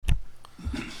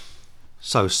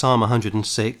So Psalm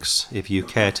 106, if you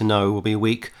care to know, will be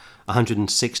week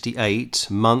 168,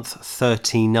 month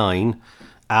 39,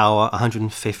 hour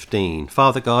 115.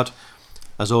 Father God,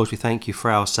 as always, we thank you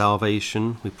for our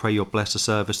salvation. We pray you'll bless the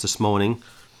service this morning.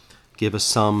 Give us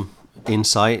some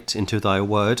insight into thy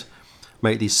word.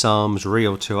 Make these psalms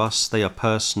real to us. They are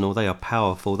personal, they are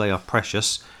powerful, they are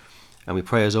precious. And we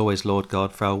pray as always, Lord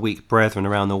God, for our weak brethren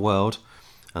around the world,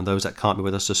 and those that can't be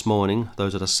with us this morning,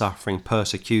 those that are suffering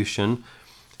persecution,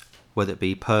 whether it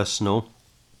be personal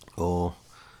or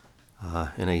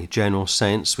in a general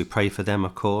sense. We pray for them,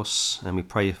 of course, and we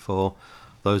pray for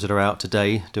those that are out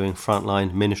today doing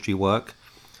frontline ministry work,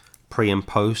 pre and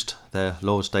post their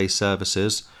Lord's Day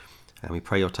services. And we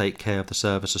pray you'll take care of the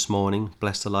service this morning,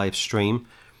 bless the live stream.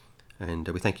 And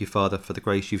we thank you, Father, for the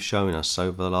grace you've shown us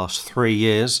over the last 3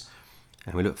 years.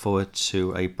 And we look forward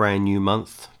to a brand new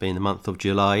month, being the month of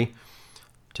July,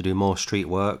 to do more street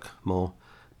work, more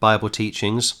Bible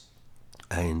teachings,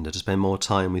 and to spend more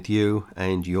time with you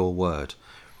and your word.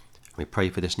 We pray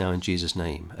for this now in Jesus'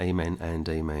 name. Amen and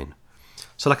amen.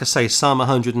 So like I say, Psalm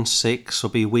 106 will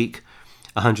be week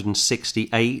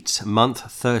 168,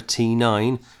 month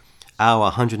 39, hour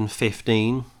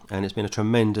 115, and it's been a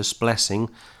tremendous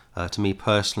blessing to me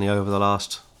personally over the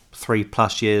last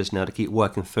 3+ years now to keep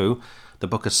working through the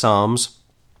book of Psalms.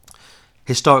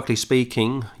 Historically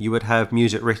speaking, you would have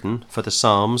music written for the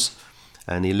Psalms,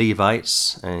 and the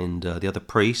Levites and the other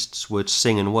priests would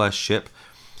sing and worship,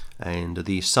 and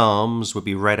the Psalms would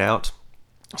be read out,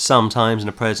 sometimes in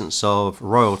the presence of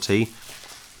royalty,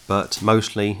 but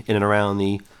mostly in and around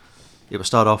it would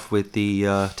start off with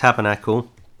the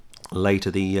tabernacle, later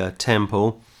the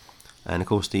temple, and of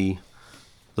course the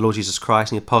Lord Jesus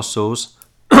Christ and the apostles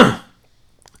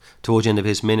towards the end of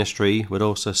his ministry would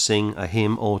also sing a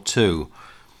hymn or two,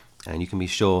 and you can be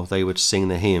sure they would sing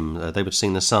the hymn, they would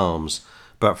sing the Psalms.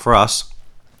 But for us,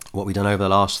 what we've done over the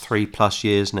last 3+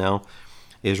 years now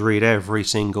is read every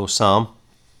single Psalm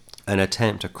and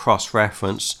attempt to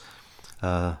cross-reference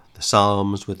the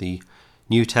Psalms with the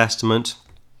New Testament,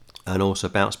 and also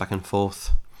bounce back and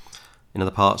forth in other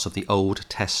parts of the Old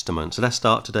Testament. So let's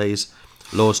start today's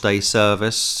Lord's Day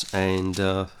service,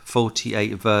 and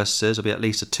 48 verses. It'll be at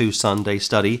least a 2 Sunday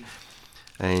study,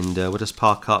 and we'll just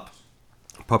park up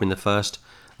probably in the first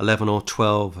 11 or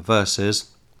 12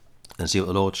 verses and see what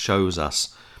the Lord shows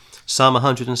us. Psalm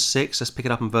 106, let's pick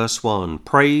it up in verse 1.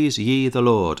 Praise ye the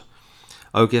Lord.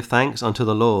 O give thanks unto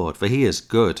the Lord, for he is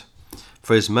good,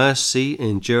 for his mercy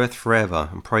endureth forever.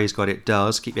 And praise God, it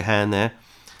does. Keep your hand there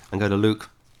and go to Luke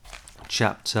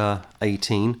chapter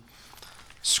 18.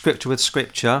 Scripture with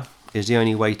scripture is the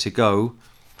only way to go,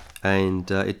 and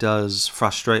it does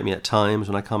frustrate me at times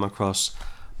when I come across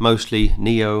mostly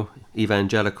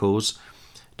neo-evangelicals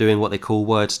doing what they call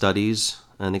word studies,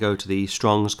 and they go to the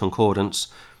Strong's Concordance,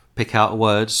 pick out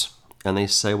words, and they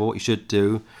say, well, what you should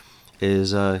do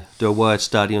is do a word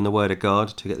study on the Word of God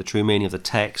to get the true meaning of the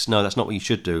text. No, that's not what you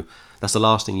should do. That's the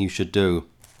last thing you should do.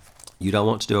 You don't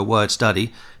want to do a word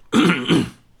study.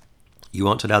 You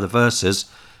want to allow the verses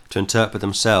to interpret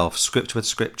themselves, scripture with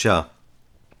scripture.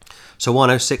 So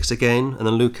 106 again, and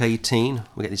then Luke 18.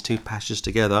 We get these two passages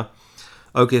together.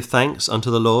 Oh, give thanks unto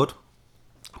the Lord.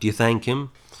 Do you thank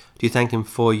him? Do you thank him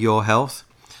for your health?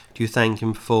 Do you thank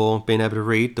him for being able to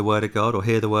read the Word of God or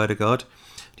hear the Word of God?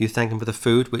 Do you thank him for the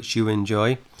food which you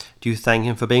enjoy? Do you thank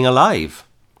him for being alive?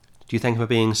 Do you thank him for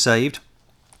being saved?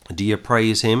 Do you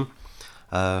praise him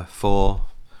for...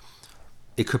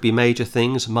 It could be major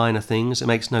things, minor things, it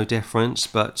makes no difference,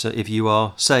 but if you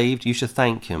are saved, you should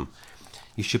thank him.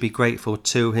 You should be grateful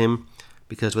to him,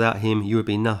 because without him you would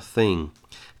be nothing.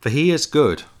 For he is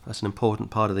good. That's an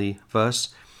important part of the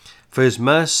verse. For his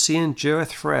mercy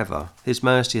endureth forever. His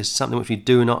mercy is something which we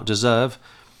do not deserve,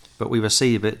 but we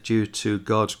receive it due to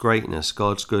God's greatness,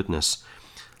 God's goodness.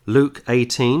 Luke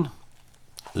 18,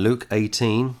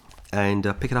 and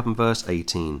pick it up in verse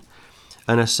 18.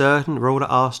 And a certain ruler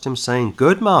asked him, saying,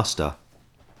 Good master,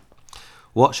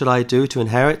 what should I do to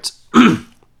inherit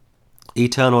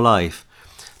eternal life?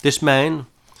 This man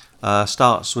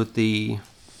starts with the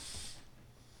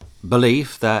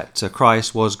belief that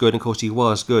Christ was good. Of course, he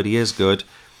was good, he is good.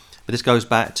 But this goes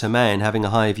back to man having a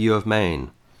high view of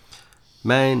man.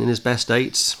 Man in his best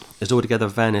dates is altogether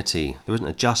vanity. There isn't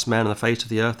a just man on the face of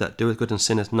the earth that doeth good and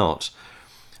sinneth not.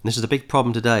 And this is a big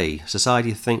problem today.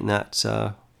 Society think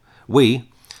that we,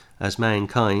 as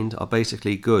mankind, are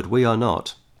basically good. We are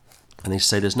not. And they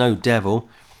say there's no devil,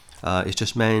 it's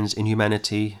just man's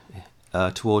inhumanity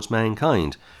towards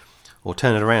mankind. Or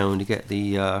turn it around, you get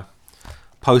the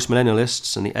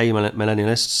post-millennialists and the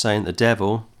amillennialists saying the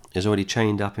devil is already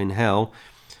chained up in hell.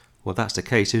 Well, if that's the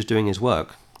case, who's doing his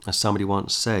work? as somebody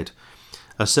once said.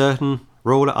 A certain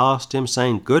ruler asked him,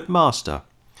 saying, "Good master,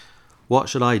 what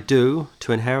shall I do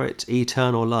to inherit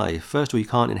eternal life?" First of all, you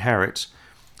can't inherit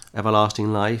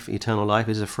everlasting life. Eternal life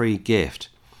is a free gift.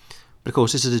 But of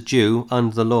course, this is a Jew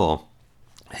under the law.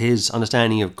 His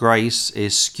understanding of grace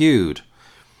is skewed.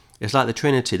 It's like the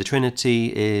Trinity. The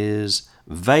Trinity is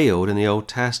veiled in the Old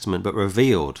Testament, but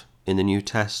revealed in the New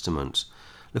Testament.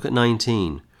 Look at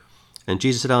 19. And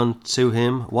Jesus said unto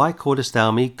him, "Why callest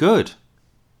thou me good?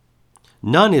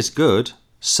 None is good,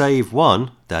 save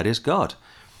one, that is God."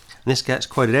 And this gets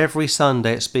quoted every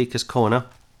Sunday at Speaker's Corner.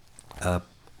 The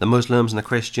Muslims and the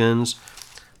Christians,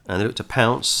 and they look to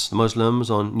pounce, the Muslims,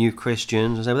 on new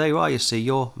Christians and say, "Well, there you are, you see,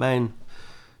 your man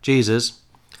Jesus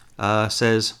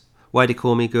says, why do you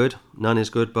call me good? None is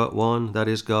good but one, that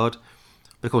is God."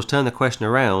 But of course, turn the question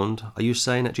around. Are you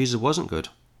saying that Jesus wasn't good?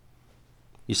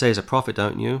 You say he's a prophet,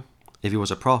 don't you? If he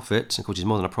was a prophet, of course he's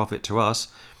more than a prophet to us,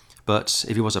 but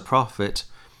if he was a prophet,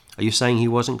 are you saying he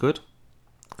wasn't good?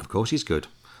 Of course he's good.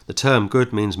 The term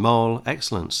good means moral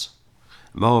excellence,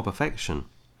 moral perfection.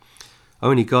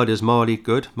 Only God is morally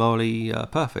good, morally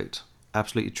perfect.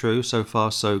 Absolutely true. So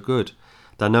far, so good.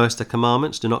 Thou knowest the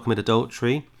commandments: do not commit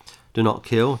adultery, do not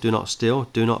kill, do not steal,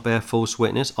 do not bear false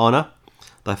witness, honour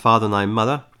thy father and thy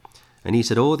mother. And he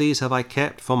said, "All these have I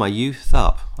kept from my youth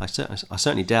up." I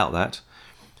certainly doubt that,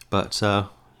 but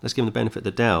let's give him the benefit of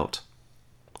the doubt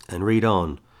and read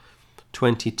on.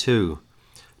 22.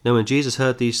 Now when Jesus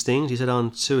heard these things, he said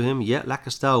unto him, "Yet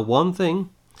lackest thou one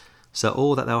thing. Sell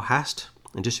all that thou hast,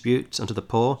 and distribute unto the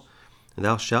poor, and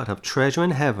thou shalt have treasure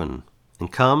in heaven.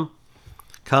 And come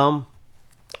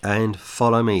and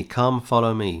follow me." Come,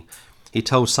 follow me. He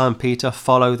told Simon Peter,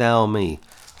 "Follow thou me."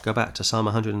 Go back to Psalm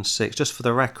 106. Just for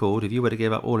the record, if you were to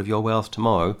give up all of your wealth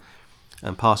tomorrow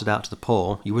and pass it out to the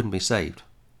poor, you wouldn't be saved.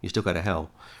 You still go to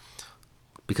hell.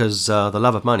 Because the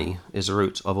love of money is the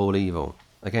root of all evil.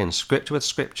 Again, scripture with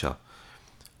scripture.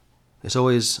 It's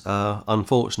always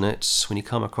unfortunate when you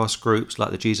come across groups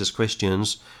like the Jesus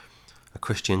Christians, a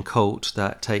Christian cult,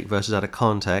 that take verses out of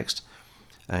context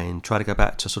and try to go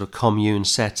back to sort of commune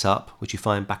setup, which you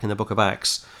find back in the book of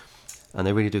Acts. And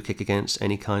they really do kick against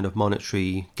any kind of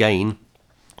monetary gain.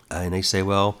 And they say,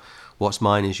 well, what's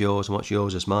mine is yours and what's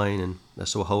yours is mine. And they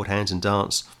sort of hold hands and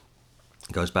dance.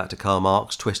 It goes back to Karl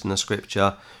Marx, twisting the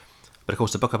scripture. But of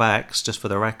course, the book of Acts, just for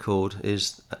the record,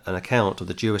 is an account of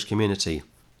the Jewish community.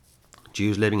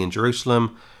 Jews living in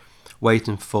Jerusalem,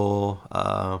 waiting for,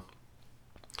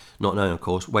 not knowing, of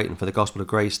course, waiting for the gospel of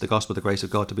the grace of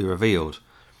God to be revealed.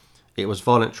 It was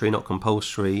voluntary, not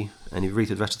compulsory. And if you read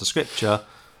through the rest of the scripture,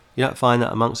 you don't find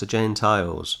that amongst the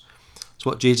Gentiles. So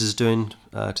what Jesus is doing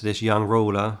to this young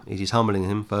ruler is he's humbling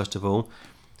him, first of all,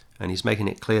 and he's making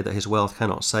it clear that his wealth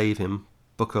cannot save him.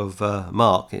 Book of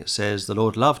Mark, it says, the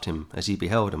Lord loved him as he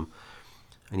beheld him.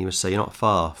 And he would say, you're not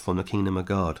far from the kingdom of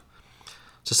God.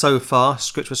 So far,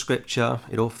 scripture,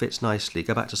 it all fits nicely.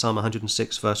 Go back to Psalm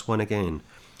 106, verse 1 again.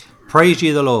 Praise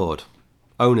ye the Lord,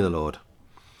 only the Lord.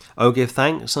 Oh, give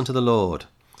thanks unto the Lord.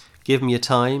 Give him your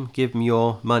time, give him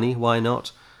your money, why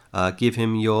not? Give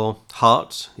him your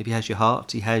heart. If he has your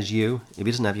heart, he has you. If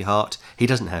he doesn't have your heart, he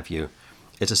doesn't have you.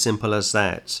 It's as simple as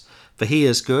that. For he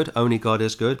is good, only God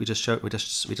is good. We just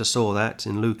saw that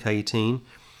in Luke 18.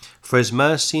 For his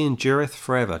mercy endureth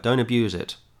forever. Don't abuse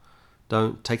it.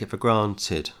 Don't take it for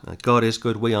granted. God is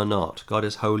good, we are not. God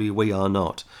is holy, we are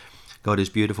not. God is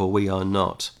beautiful, we are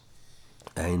not.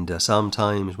 And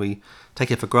sometimes we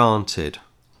take it for granted.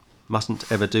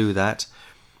 Mustn't ever do that.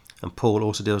 And Paul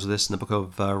also deals with this in the book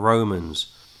of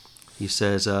Romans. He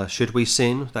says, should we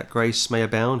sin that grace may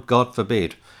abound? God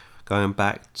forbid. Going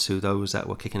back to those that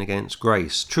were kicking against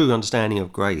grace. True understanding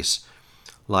of grace.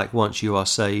 Like once you are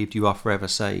saved, you are forever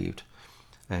saved.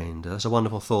 And that's a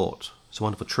wonderful thought. It's a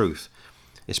wonderful truth.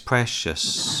 It's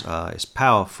precious. It's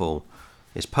powerful.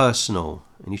 It's personal.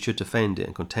 And you should defend it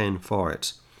and contend for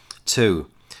it. 2.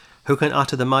 Who can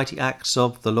utter the mighty acts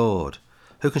of the Lord?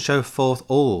 Who can show forth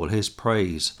all his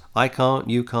praise? I can't,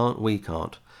 you can't, we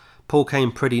can't. Paul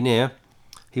came pretty near.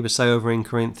 He would say over in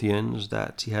Corinthians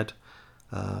that he had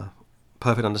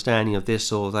perfect understanding of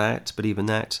this or that, but even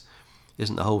that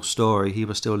isn't the whole story. He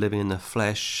was still living in the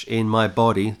flesh. In my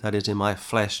body, that is, in my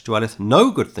flesh, dwelleth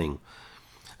no good thing.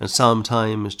 And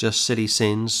sometimes just silly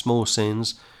sins, small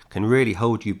sins, can really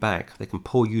hold you back. They can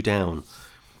pull you down.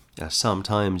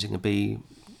 Sometimes it can be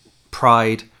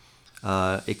pride.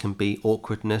 It can be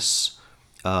awkwardness.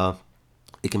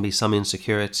 It can be some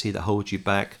insecurity that holds you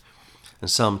back. And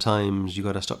sometimes you've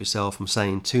got to stop yourself from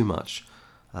saying too much.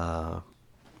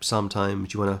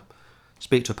 Sometimes you want to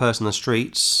speak to a person on the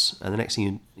streets, and the next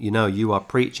thing you know, you are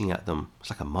preaching at them. It's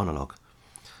like a monologue.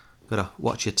 Got to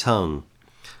watch your tongue.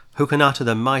 Who can utter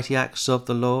the mighty acts of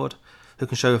the Lord? Who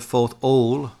can show forth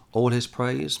all his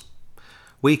praise?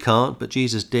 We can't, but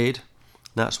Jesus did.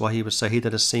 That's why he would say, he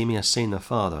that has seen me has seen the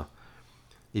Father.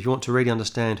 If you want to really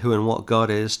understand who and what God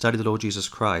is, study the Lord Jesus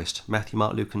Christ, Matthew,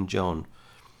 Mark, Luke and John.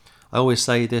 I always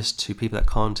say this to people that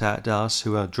contact us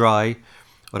who are dry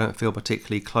or don't feel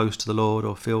particularly close to the Lord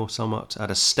or feel somewhat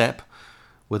at a step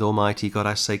with Almighty God.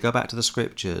 I say, go back to the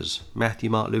Scriptures, Matthew,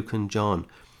 Mark, Luke and John.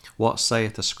 What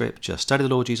saith the Scripture? Study the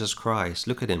Lord Jesus Christ.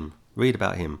 Look at him. Read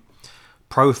about him.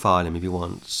 Profile him if you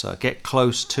want. Get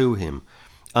close to him.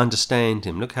 Understand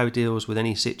him. Look how he deals with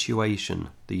any situation.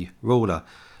 The ruler,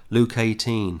 Luke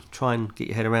 18. Try and get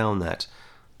your head around that.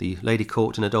 The lady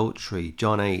caught in adultery,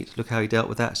 John 8. Look how he dealt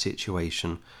with that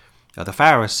situation. The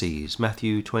Pharisees,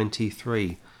 Matthew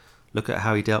 23. Look at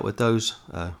how he dealt with those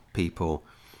people.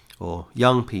 Or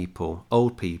young people,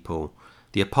 old people,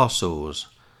 the apostles.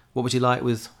 What was he like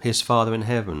with his Father in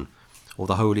heaven? Or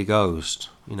the Holy Ghost?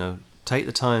 Take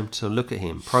the time to look at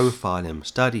him, profile him,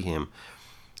 study him.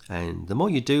 And the more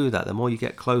you do that, the more you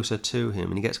get closer to him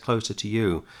and he gets closer to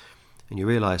you. And you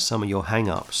realise some of your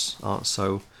hang-ups aren't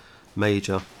so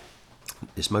major.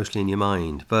 It's mostly in your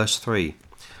mind. Verse 3.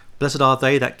 Blessed are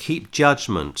they that keep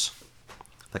judgment.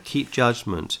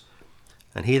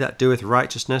 And he that doeth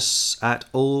righteousness at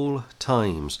all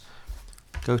times.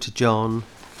 Go to John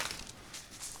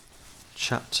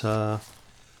chapter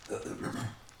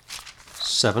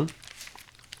 7.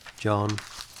 John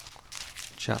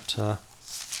chapter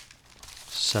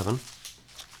 7.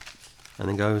 And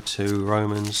then go to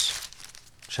Romans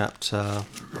chapter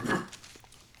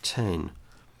 10.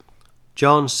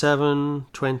 John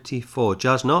 7:24.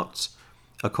 Judge not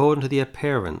according to the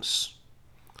appearance,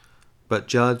 but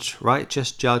judge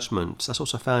righteous judgment. That's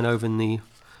also found over in I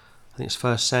think it's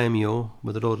 1 Samuel,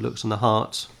 where the Lord looks on the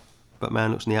heart, but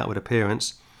man looks on the outward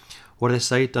appearance. What do they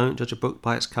say? Don't judge a book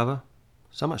by its cover.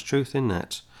 So much truth in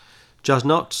that. Judge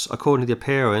not according to the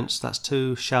appearance. That's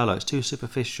too shallow. It's too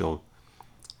superficial.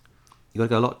 You've got to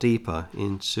go a lot deeper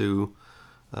into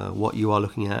what you are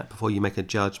looking at before you make a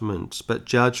judgment. But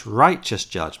judge righteous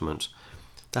judgment.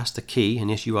 That's the key. And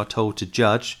yes, you are told to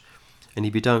judge. And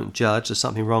if you don't judge, there's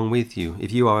something wrong with you.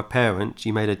 If you are a parent,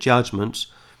 you made a judgment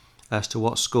as to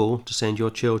what school to send your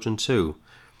children to.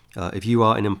 If you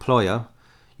are an employer,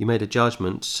 you made a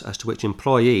judgment as to which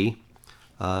employee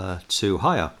to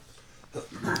hire.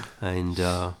 And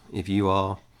if you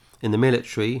are in the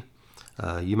military,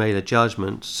 you made a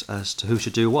judgment as to who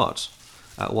should do what,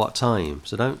 at what time.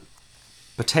 So don't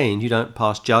pretend you don't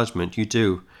pass judgment. You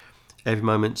do every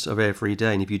moment of every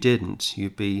day. And if you didn't,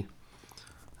 you'd be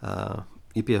a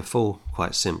fool,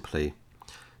 quite simply.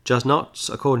 Judge not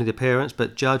according to the appearance,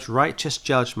 but judge righteous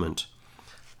judgment.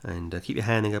 And keep your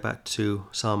hand and go back to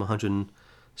Psalm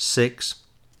 106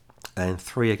 and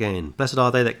 3 again. Blessed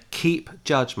are they that keep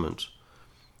judgment.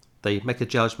 They make a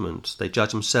judgment. They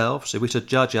judge themselves. If we should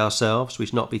judge ourselves, we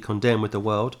should not be condemned with the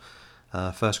world.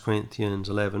 1 Corinthians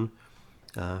 11.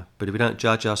 But if we don't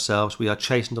judge ourselves, we are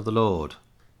chastened of the Lord,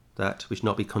 that we should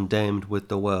not be condemned with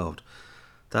the world.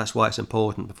 That's why it's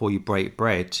important before you break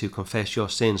bread to confess your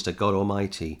sins to God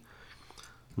Almighty.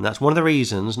 And that's one of the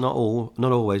reasons, not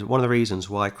always, but one of the reasons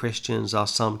why Christians are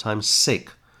sometimes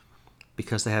sick,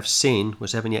 because they have sin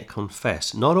which they haven't yet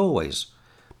confessed. Not always,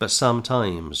 but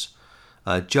sometimes.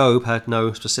 Job had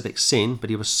no specific sin, but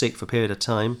he was sick for a period of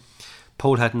time.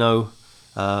 Paul had no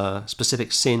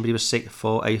specific sin, but he was sick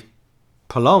for a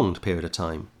prolonged period of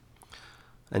time.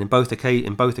 And in both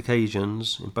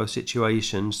occasions, in both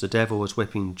situations, the devil was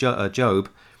whipping Job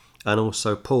and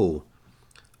also Paul.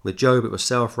 With Job, it was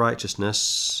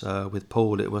self-righteousness. With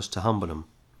Paul, it was to humble him.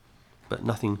 But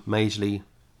nothing majorly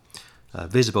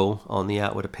visible on the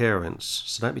outward appearance.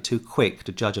 So don't be too quick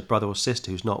to judge a brother or sister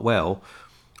who's not well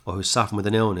or who's suffering with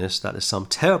an illness that there's some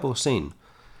terrible sin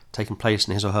taking place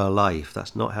in his or her life.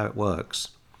 That's not how it works.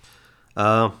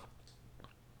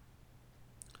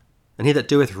 And he that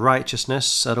doeth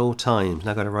righteousness at all times.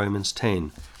 Now go to Romans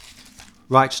 10.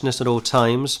 Righteousness at all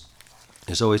times.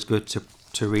 It's always good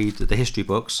to read the history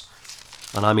books.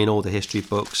 And I mean all the history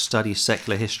books. Study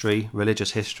secular history,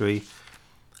 religious history.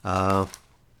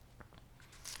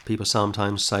 People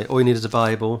sometimes say, all you need is a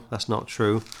Bible. That's not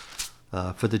true.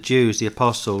 For the Jews, the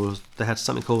apostles, they had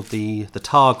something called the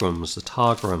Targums.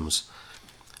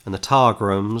 And the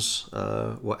Targums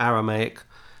were Aramaic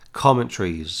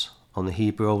commentaries on the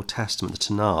Hebrew Old Testament, the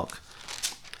Tanakh.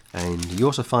 And you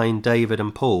also find David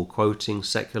and Paul quoting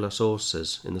secular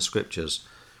sources in the scriptures.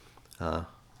 I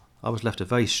was left a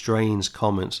very strange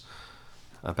comment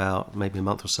about maybe a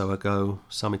month or so ago.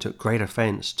 Somebody took great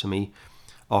offence to me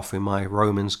offering my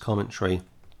Romans commentary.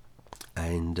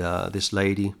 And this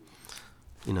lady,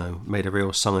 made a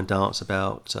real song and dance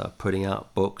about putting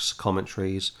out books,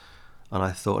 commentaries. And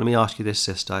I thought, let me ask you this,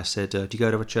 sister. I said, do you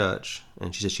go to a church?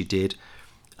 And she said she did.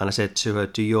 And I said to her,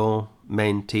 do your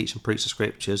men teach and preach the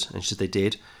scriptures? And she said they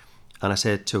did. And I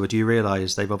said to her, do you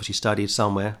realise they've obviously studied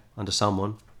somewhere under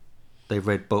someone? They've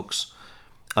read books.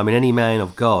 I mean, any man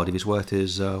of God, if he's worth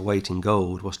his weight in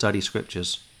gold, will study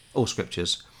scriptures, all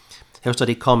scriptures. He'll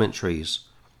study commentaries.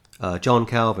 John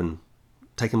Calvin,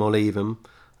 take him or leave him,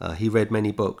 he read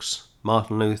many books.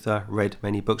 Martin Luther read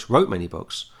many books, wrote many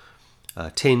books.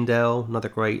 Tyndale, another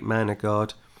great man of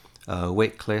God,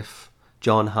 Wycliffe,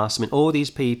 John Huss. I mean, all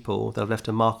these people that have left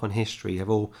a mark on history have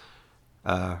all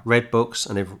read books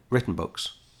and they've written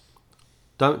books.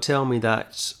 Don't tell me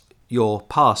that your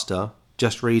pastor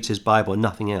just reads his Bible and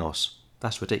nothing else.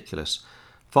 That's ridiculous.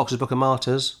 Fox's Book of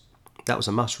Martyrs, that was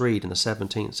a must-read in the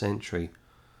 17th century.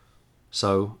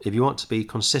 So if you want to be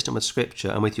consistent with Scripture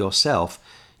and with yourself,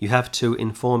 you have to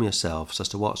inform yourselves as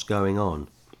to what's going on.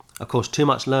 Of course, too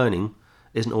much learning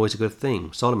isn't always a good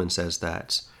thing. Solomon says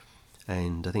that,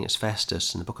 and I think it's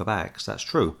Festus in the book of Acts. That's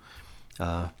true.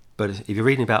 But if you're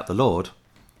reading about the Lord,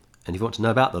 and if you want to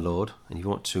know about the Lord, and you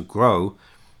want to grow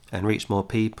and reach more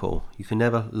people, you can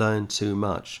never learn too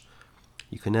much.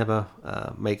 You can never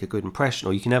make a good impression,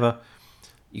 or you can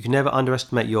never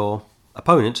underestimate your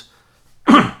opponent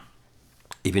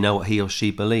if you know what he or she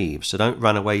believes. So don't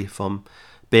run away from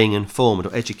being informed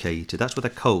or educated. That's what the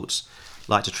cults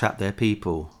like to trap their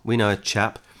people. We know a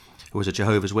chap who was a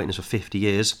Jehovah's Witness for 50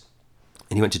 years,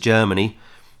 and he went to Germany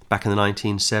back in the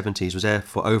 1970s, was there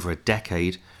for over a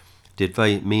decade, did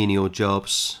very menial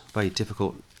jobs, very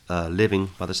difficult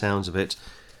living by the sounds of it,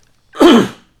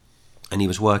 and he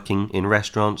was working in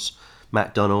restaurants,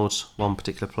 McDonald's, one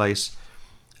particular place,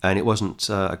 and it wasn't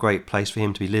a great place for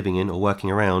him to be living in or working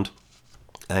around.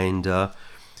 And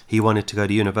he wanted to go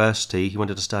to university. He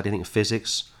wanted to study, I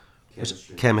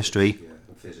think, chemistry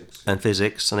and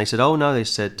physics. And they said, oh no, they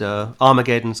said,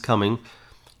 Armageddon's coming.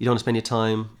 You don't want to spend your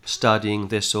time studying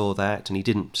this or that. And he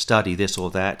didn't study this or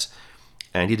that.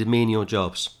 And he did menial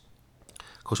jobs.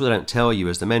 Of course, what they don't tell you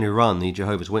is the men who run the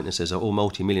Jehovah's Witnesses are all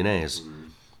multi-millionaires.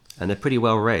 And they're pretty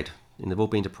well read. And they've all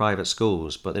been to private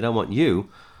schools. But they don't want you,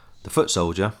 the foot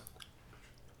soldier,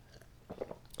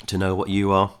 to know what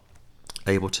you are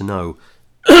able to know.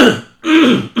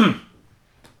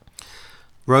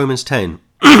 Romans 10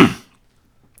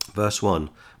 verse 1.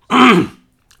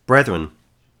 Brethren,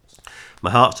 my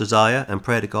heart's desire and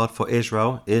prayer to God for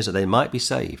Israel is that they might be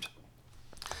saved.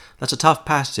 That's a tough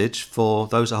passage for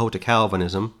those that hold to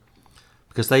Calvinism,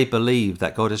 because they believe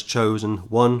that God has chosen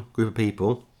one group of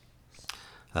people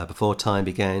before time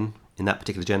began in that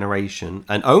particular generation,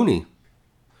 and only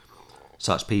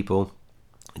such people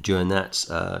during that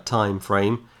time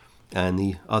frame, and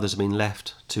the others have been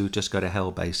left to just go to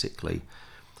hell, basically.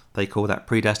 They call that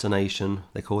predestination,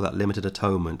 they call that limited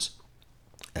atonement,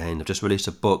 and I've just released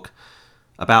a book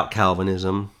about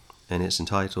Calvinism, and it's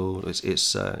entitled,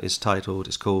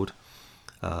 it's called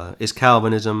Is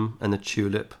Calvinism and the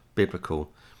Tulip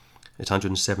Biblical? It's a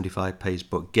 175-page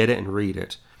book. Get it and read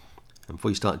it. And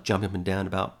before you start jumping up and down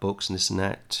about books and this and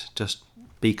that, just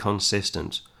be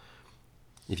consistent.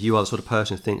 If you are the sort of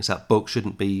person who thinks that books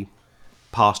shouldn't be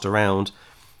passed around,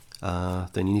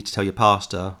 then you need to tell your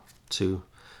pastor to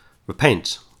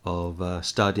repent of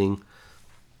studying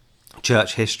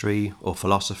church history or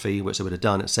philosophy, which they would have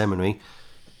done at seminary.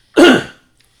 And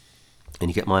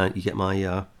you get my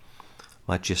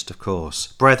gist, of course.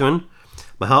 Brethren,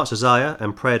 my heart's desire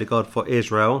and prayer to God for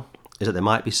Israel is that they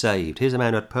might be saved. Here's a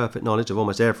man who had perfect knowledge of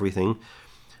almost everything.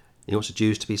 He wants the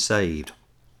Jews to be saved.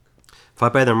 For I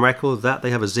bear them record that they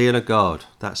have a zeal of God.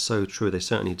 That's so true, they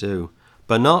certainly do.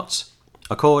 But not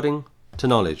according to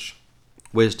knowledge,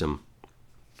 wisdom.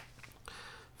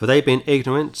 For they being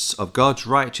ignorant of God's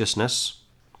righteousness,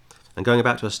 and going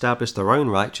about to establish their own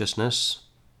righteousness,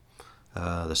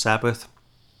 the Sabbath,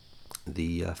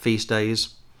 the feast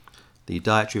days, the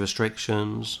dietary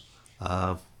restrictions,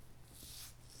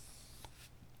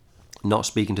 not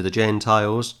speaking to the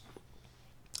Gentiles,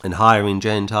 and hiring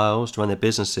Gentiles to run their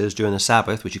businesses during the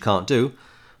Sabbath, which you can't do,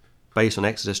 based on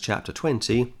Exodus chapter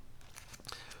 20. And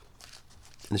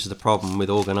this is the problem with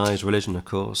organised religion, of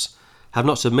course. Have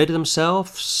not submitted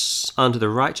themselves unto the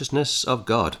righteousness of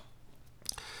God.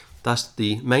 That's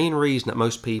the main reason that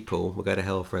most people will go to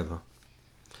hell forever.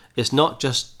 It's not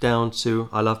just down to,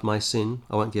 I love my sin,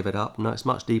 I won't give it up. No, it's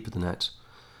much deeper than that.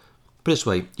 Put it this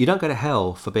way, you don't go to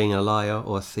hell for being a liar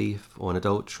or a thief or an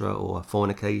adulterer or a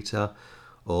fornicator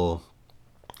or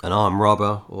an armed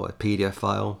robber or a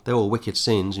paedophile. They're all wicked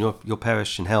sins, and you'll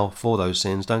perish in hell for those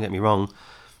sins, don't get me wrong.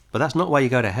 But that's not why you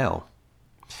go to hell.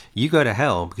 You go to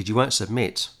hell because you won't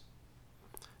submit.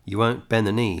 You won't bend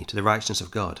the knee to the righteousness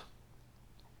of God.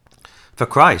 For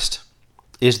Christ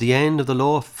is the end of the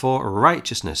law for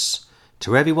righteousness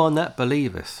to everyone that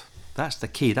believeth. That's the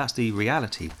key. That's the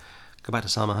reality. Go back to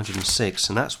Psalm 106,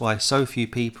 and that's why so few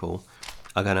people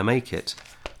are going to make it.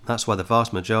 That's why the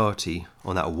vast majority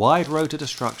on that wide road to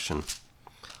destruction,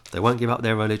 they won't give up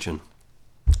their religion,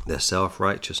 their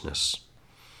self-righteousness.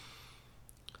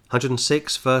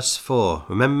 106 verse 4.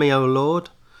 Remember me, O Lord,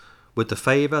 with the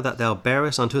favour that thou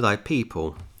bearest unto thy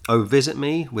people. O visit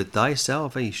me with thy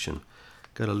salvation.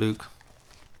 Go to Luke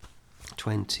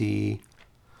 23.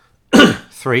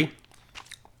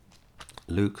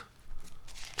 Luke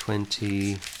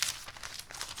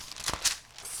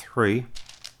 23.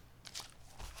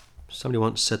 Somebody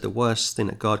once said the worst thing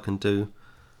that God can do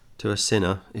to a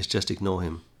sinner is just ignore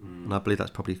him. And I believe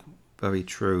that's probably very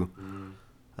true.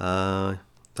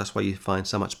 That's why you find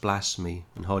so much blasphemy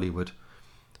in Hollywood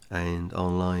and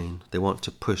online. They want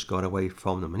to push God away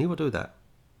from them, and he will do that.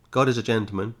 God is a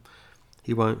gentleman.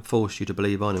 He won't force you to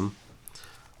believe on him.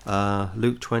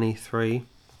 Luke 23,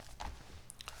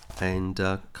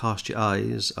 and cast your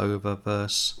eyes over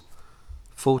verse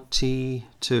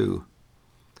 42.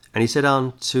 And he said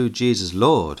unto Jesus,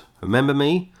 Lord, remember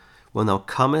me when thou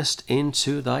comest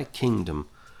into thy kingdom.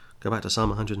 Go back to Psalm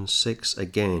 106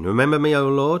 again. Remember me, O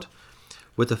Lord,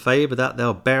 with the favour that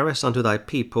thou bearest unto thy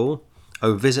people.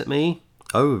 O visit me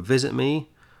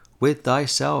with thy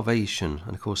salvation.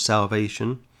 And of course,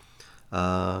 salvation,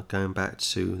 going back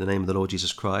to the name of the Lord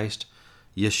Jesus Christ,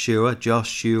 Yeshua,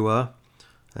 Joshua,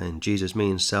 and Jesus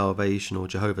means salvation or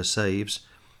Jehovah saves.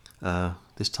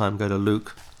 This time go to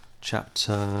Luke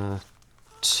chapter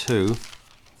 2.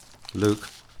 Luke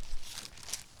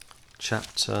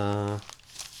chapter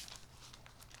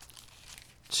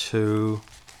 2,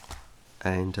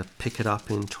 and pick it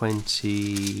up in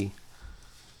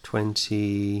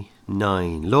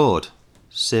 29. Lord,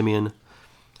 Simeon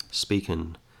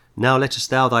speaking, now lettest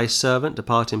thou thy servant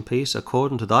depart in peace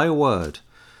according to thy word,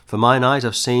 for mine eyes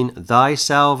have seen thy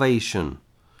salvation.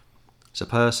 It's a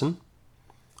person,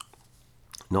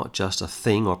 not just a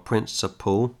thing or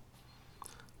principle,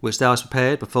 which thou hast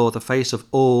prepared before the face of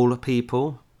all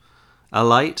people, a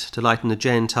light to lighten the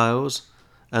Gentiles,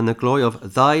 and the glory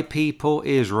of thy people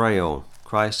Israel.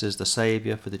 Christ is the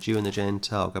Saviour for the Jew and the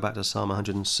Gentile. Go back to Psalm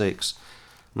 106.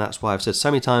 And that's why I've said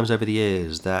so many times over the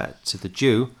years that if the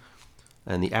Jew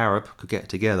and the Arab could get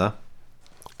together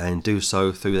and do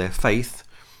so through their faith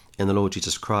in the Lord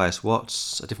Jesus Christ,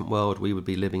 what's a different world we would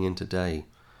be living in today.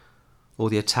 All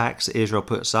the attacks that Israel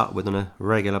puts up with on a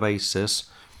regular basis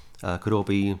could all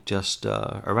be just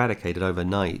eradicated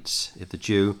overnight if the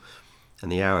Jew and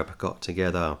the Arab got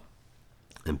together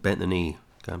and bent the knee,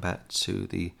 going back to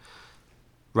the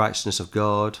righteousness of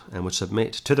God, and would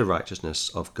submit to the righteousness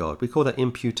of God. We call that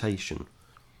imputation.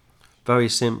 Very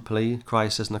simply,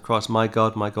 Christ says on the cross, my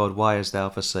God, why hast thou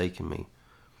forsaken me?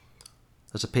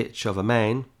 There's a picture of a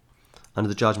man under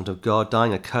the judgment of God,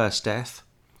 dying a cursed death.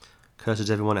 Cursed is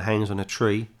everyone that hangs on a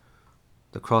tree.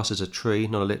 The cross is a tree,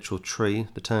 not a literal tree.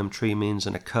 The term tree means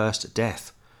an accursed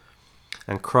death.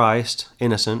 And Christ,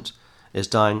 innocent, is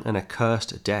dying an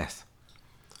accursed death.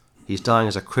 He's dying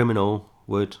as a criminal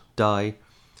would die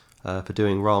for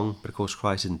doing wrong, but of course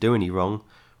Christ didn't do any wrong.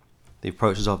 The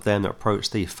reproaches of them that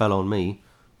reproached thee fell on me,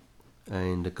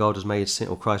 and God was made sin,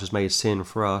 or Christ was made sin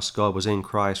for us. God was in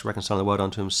Christ, reconciling the world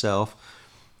unto himself,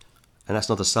 and that's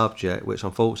not a subject which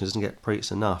unfortunately doesn't get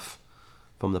preached enough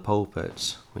from the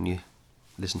pulpits. When you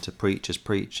listen to preachers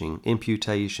preaching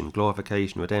imputation,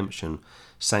 glorification, redemption,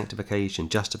 sanctification,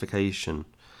 justification,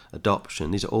 adoption,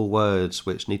 these are all words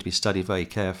which need to be studied very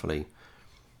carefully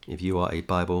if you are a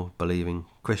Bible-believing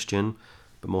Christian,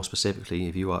 but more specifically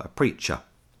if you are a preacher.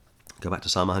 Go back to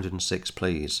Psalm 106,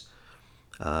 please.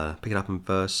 Pick it up in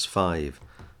verse 5.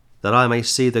 That I may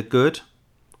see the good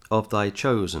of thy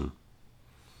chosen.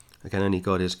 Again, only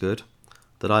God is good.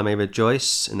 That I may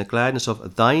rejoice in the gladness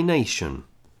of thy nation.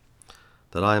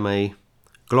 That I may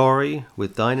glory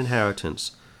with thine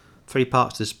inheritance. 3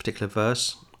 parts to this particular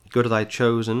verse. Good of thy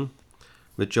chosen,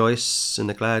 rejoice in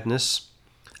the gladness,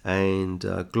 and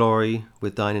glory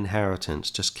with thine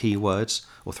inheritance. Just key words,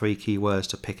 or 3 key words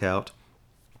to pick out.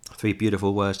 3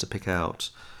 beautiful words to pick out,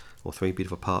 or 3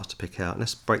 beautiful parts to pick out.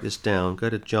 Let's break this down. Go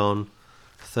to John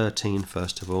 13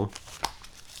 first of all.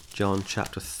 John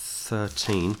chapter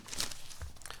 13.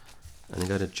 And then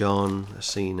go to John, let's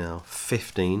see now,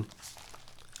 15.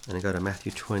 And then go to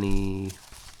Matthew 20,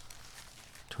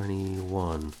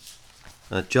 21.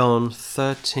 John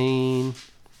 13,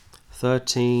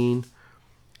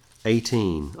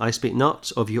 18. I speak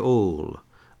not of you all.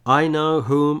 I know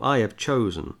whom I have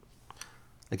chosen.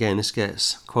 Again, this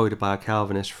gets quoted by our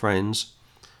Calvinist friends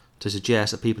to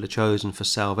suggest that people are chosen for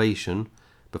salvation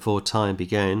before time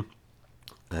began,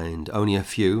 and only a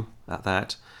few at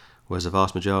that, whereas the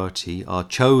vast majority are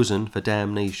chosen for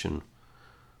damnation.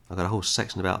 I've got a whole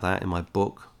section about that in my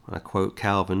book. I quote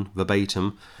Calvin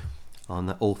verbatim on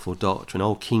that awful doctrine.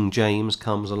 Old King James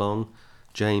comes along,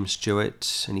 James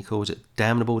Stewart, and he calls it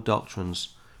damnable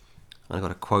doctrines. And I've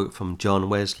got a quote from John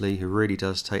Wesley, who really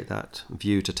does take that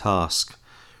view to task.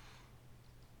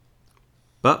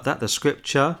 But that the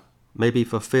scripture may be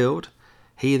fulfilled,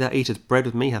 he that eateth bread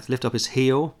with me hath lifted up his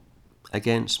heel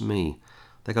against me.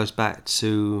 That goes back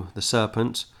to the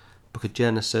serpent, book of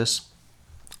Genesis.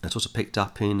 That's also picked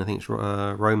up in, I think it's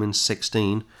Romans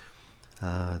 16,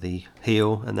 the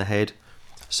heel and the head,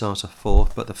 so on and so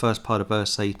forth. But the first part of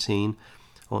verse 18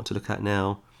 I want to look at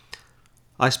now.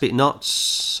 I speak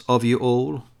not of you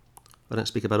all, I don't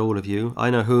speak about all of you. I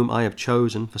know whom I have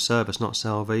chosen for service, not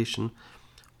salvation.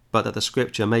 But that the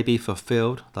scripture may be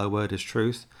fulfilled, thy word is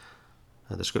truth.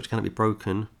 The scripture cannot be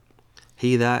broken.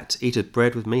 He that eateth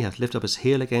bread with me hath lifted up his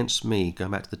heel against me.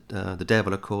 Going back to the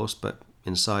devil, of course, but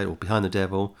inside or behind the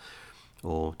devil,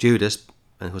 or Judas,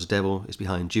 and of course the devil is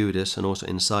behind Judas and also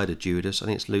inside of Judas. I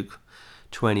think it's Luke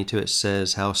 22, it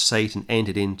says how Satan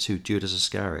entered into Judas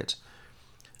Iscariot.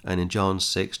 And in John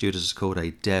 6, Judas is called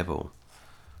a devil,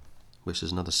 which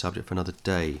is another subject for another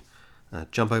day.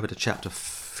 Jump over to chapter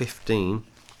 15.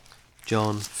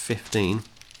 John 15,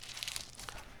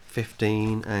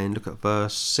 and look at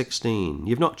verse 16.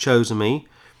 You've not chosen me,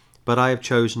 but I have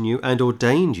chosen you and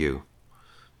ordained you.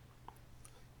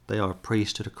 They are a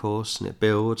priesthood, of course, and it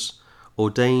builds.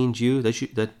 Ordained you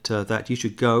that you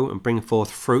should go and bring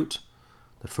forth fruit,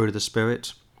 the fruit of the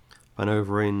Spirit. And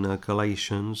over in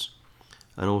Galatians,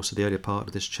 and also the earlier part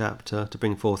of this chapter, to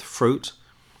bring forth fruit,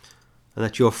 and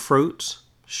that your fruit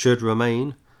should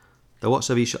remain, that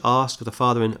whatsoever you shall ask of the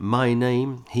Father in my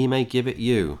name, he may give it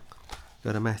you.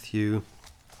 Go to Matthew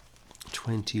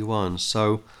 21.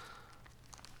 So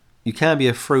you can be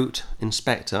a fruit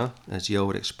inspector, as the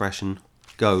old expression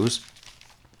goes,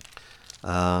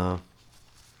 but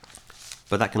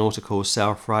that can also cause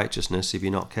self-righteousness if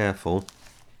you're not careful.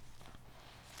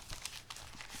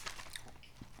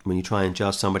 When you try and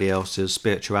judge somebody else's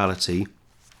spirituality,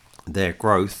 their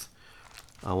growth.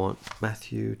 I want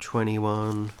Matthew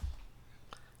 21.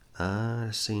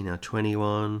 Let's see now,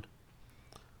 21,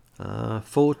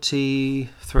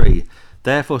 43.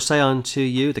 Therefore say unto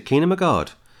you, the kingdom of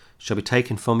God shall be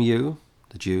taken from you,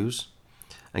 the Jews,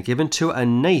 and given to a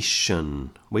nation.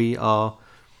 We are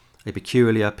a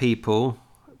peculiar people.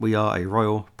 We are a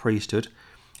royal priesthood.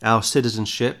 Our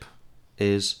citizenship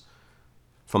is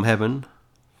from heaven,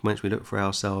 from whence we look for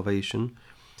our salvation.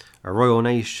 A royal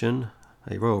nation,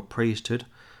 a royal priesthood,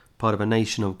 part of a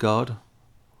nation of God.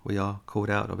 We are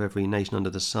called out of every nation under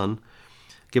the sun.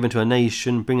 Given to a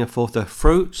nation, bringing forth the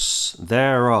fruits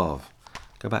thereof.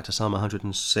 Go back to Psalm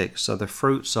 106. So the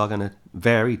fruits are going to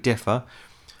vary, differ.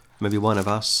 Maybe one of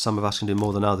us, some of us can do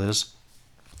more than others.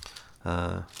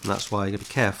 And that's why you got to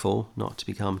be careful not to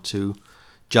become too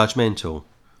judgmental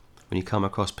when you come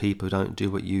across people who don't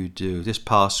do what you do. This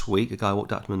past week, a guy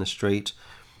walked up to me in the street,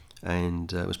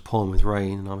 and it was pouring with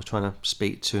rain, and I was trying to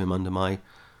speak to him under my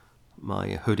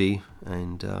hoodie,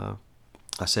 and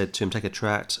I said to him, take a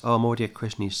tract. Oh, I'm already a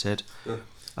Christian, he said. Yeah.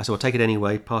 I said, well, take it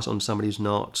anyway, pass it on to somebody who's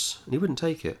not. And he wouldn't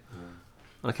take it. Yeah.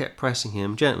 And I kept pressing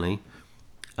him gently,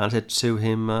 and I said to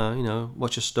him,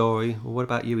 what's your story? Well, what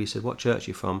about you? He said, what church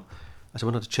are you from? I said,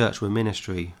 we're not a church, we're a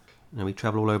ministry. We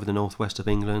travel all over the northwest of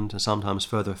England, and sometimes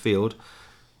further afield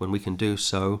when we can do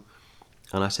so.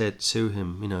 And I said to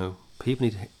him,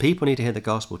 people need to hear the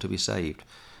gospel to be saved.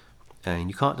 And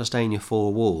you can't just stay in your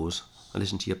four walls and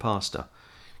listen to your pastor.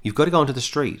 You've got to go onto the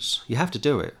streets. You have to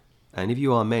do it. And if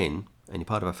you are men and you're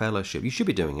part of a fellowship, you should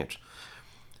be doing it.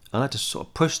 And I had to sort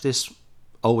of push this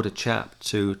older chap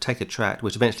to take a tract,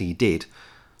 which eventually he did,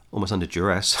 almost under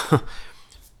duress.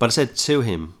 But I said to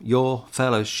him, your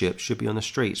fellowship should be on the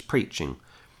streets preaching.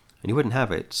 And he wouldn't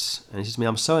have it. And he said to me,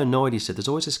 I'm so annoyed, he said, there's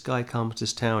always this guy comes to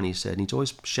this town, he said, and he's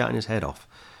always shouting his head off.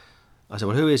 I said,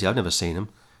 well, who is he? I've never seen him.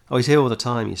 Oh, he's here all the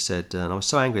time, he said, and I was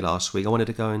so angry last week, I wanted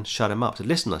to go and shut him up. I said,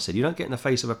 listen, I said, you don't get in the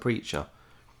face of a preacher.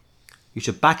 You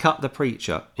should back up the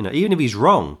preacher. Even if he's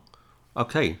wrong,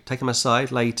 okay, take him aside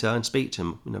later and speak to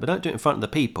him. But don't do it in front of the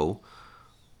people,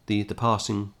 the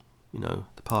passing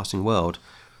world.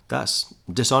 That's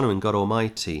dishonouring God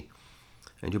Almighty,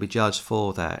 and you'll be judged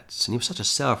for that. And he was such a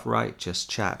self-righteous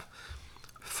chap,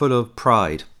 full of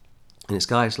pride. And it's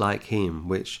guys like him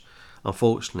which,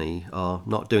 unfortunately, are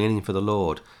not doing anything for the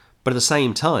Lord, But at the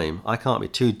same time, I can't be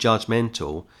too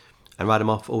judgmental and write them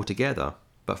off altogether.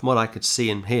 But from what I could see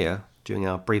and hear during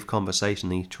our brief conversation,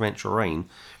 the torrential rain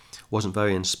wasn't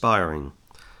very inspiring.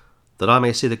 That I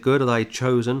may see the good of thy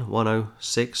chosen,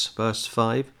 106 verse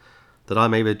 5, that I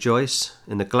may rejoice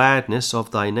in the gladness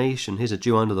of thy nation. Here's a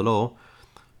Jew under the law,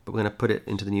 but we're going to put it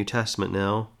into the New Testament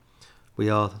now. We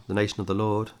are the nation of the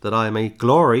Lord. That I may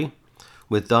glory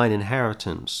with thine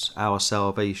inheritance, our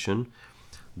salvation.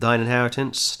 Thine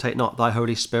inheritance, take not thy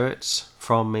Holy Spirit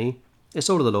from me. It's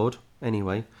all of the Lord,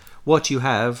 anyway. What you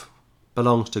have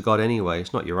belongs to God anyway.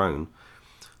 It's not your own.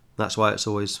 That's why it's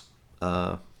always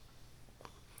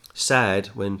sad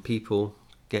when people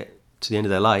get to the end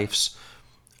of their lives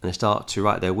and they start to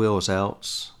write their wills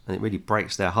out, and it really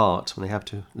breaks their heart when they have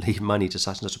to leave money to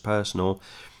such and such a person. Or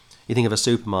you think of a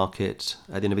supermarket,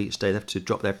 at the end of each day they have to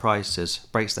drop their prices.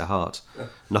 It breaks their heart.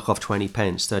 Knock off 20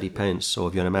 pence, 30 pence, or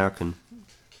if you're an American,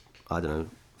 I don't know,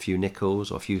 a few nickels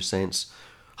or a few cents.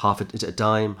 Is it a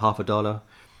dime, half a dollar?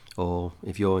 Or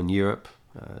if you're in Europe,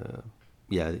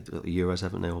 euros,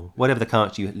 haven't they? Or whatever the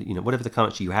currency whatever the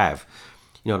currency you have.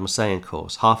 You know what I'm saying, of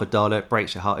course. Half a dollar, it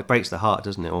breaks your heart. It breaks the heart,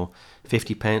 doesn't it? Or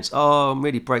 50 pence, oh, it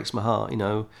really breaks my heart.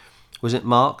 Was it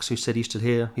Marx who said he used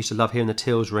to love hearing the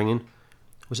tills ringing?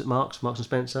 Was it Marx and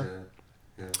Spencer?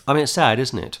 Yeah. I mean, it's sad,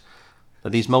 isn't it?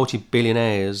 That these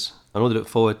multi-billionaires, and all they look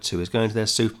forward to is going to their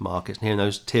supermarkets and hearing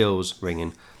those tills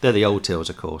ringing. They're the old tills,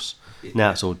 of course. Yeah. Now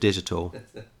it's all digital.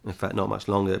 In fact, not much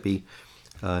longer. It'll be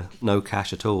no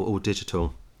cash at all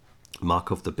digital. Mark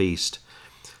of the beast.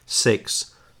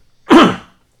 6.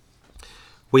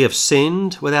 We have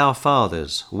sinned with our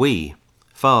fathers. We,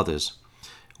 fathers.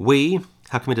 We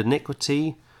have committed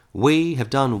iniquity. We have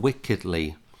done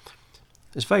wickedly.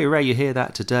 It's very rare you hear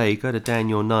that today. Go to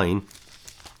Daniel 9.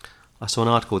 I saw an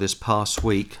article this past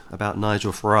week about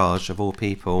Nigel Farage, of all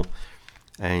people,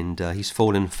 and he's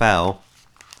fallen foul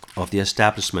of the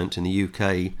establishment in the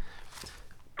UK.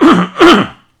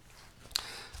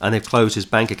 And they've closed his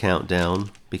bank account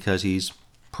down because he's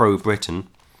pro-Britain,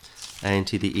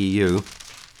 anti the EU.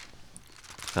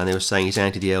 And they were saying he's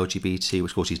anti the LGBT,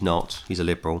 which of course he's not. He's a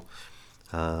liberal.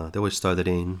 They always throw that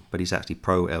in, but he's actually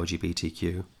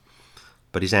pro-LGBTQ.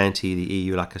 But he's anti the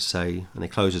EU, like I say, and they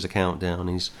closed his account down.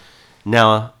 He's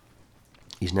now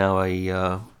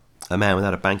a man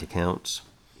without a bank account,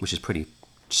 which is pretty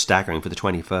staggering for the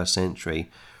 21st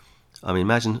century. I mean,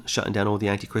 imagine shutting down all the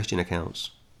anti-Christian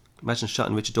accounts. Imagine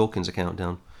shutting Richard Dawkins' account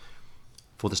down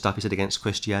for the stuff he said against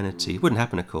Christianity. It wouldn't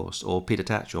happen, of course. Or Peter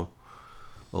Tatchell,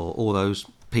 or all those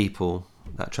people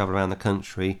that travel around the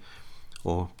country,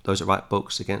 or those that write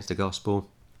books against the gospel.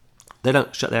 They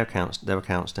don't shut their accounts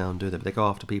down, do they? But they go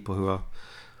after people who are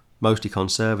mostly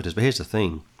conservatives. But here's the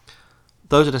thing.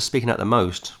 Those that are speaking out the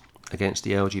most against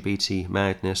the LGBT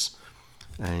madness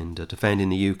and defending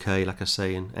the UK, like I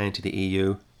say, and anti the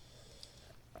EU,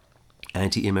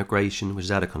 anti-immigration, which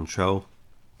is out of control,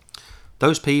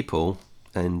 those people,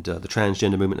 and the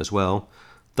transgender movement as well,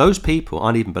 those people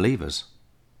aren't even believers.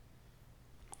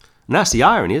 And that's the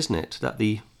irony, isn't it? That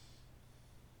the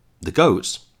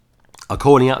goats are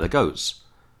calling out the goats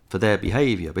for their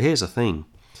behaviour. But here's the thing.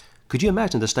 Could you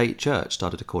imagine the state church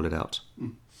started to call it out?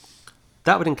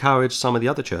 That would encourage some of the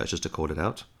other churches to call it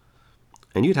out.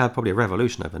 And you'd have probably a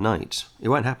revolution overnight. It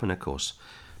won't happen, of course.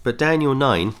 But Daniel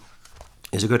 9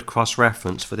 is a good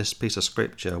cross-reference for this piece of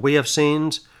scripture. We have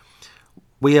sinned.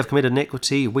 We have committed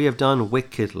iniquity. We have done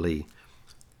wickedly.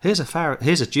 Here's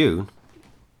a Jew.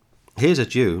 Here's a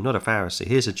Jew, not a Pharisee.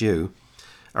 Here's a Jew,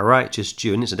 a righteous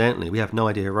Jew. And incidentally, we have no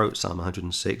idea who wrote Psalm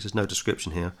 106. There's no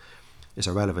description here. It's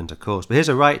irrelevant, of course. But here's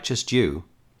a righteous Jew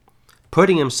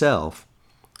putting himself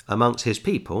amongst his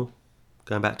people,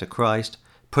 going back to Christ,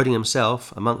 putting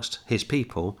himself amongst his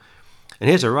people. And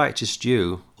here's a righteous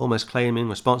Jew almost claiming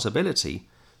responsibility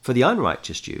for the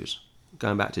unrighteous Jews,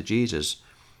 going back to Jesus,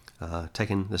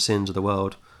 taking the sins of the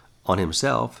world on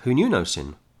himself, who knew no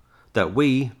sin, that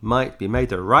we might be made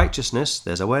the righteousness,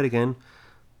 there's a word again,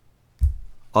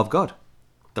 of God.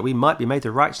 That we might be made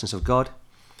the righteousness of God,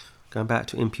 going back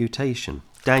to imputation.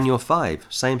 Daniel 5,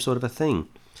 same sort of a thing.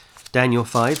 Daniel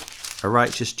 5, a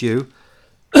righteous Jew,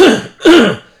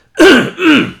 excuse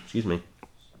me,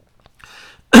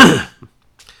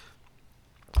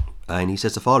 and he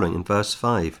says the following in verse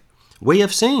 5, we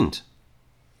have sinned,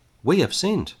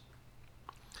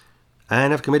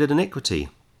 and have committed iniquity,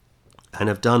 and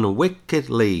have done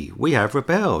wickedly. We have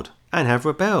rebelled,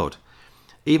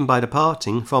 even by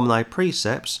departing from thy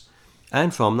precepts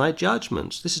and from thy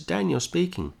judgments. This is Daniel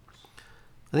speaking.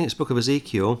 I think it's the book of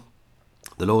Ezekiel.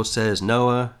 The Lord says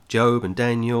Noah, Job, and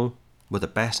Daniel were the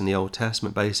best in the Old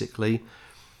Testament, basically.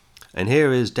 And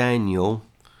here is Daniel,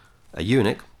 a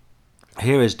eunuch,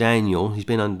 Here is Daniel. He's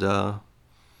been under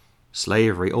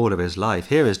slavery all of his life.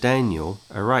 Here is Daniel,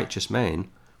 a righteous man.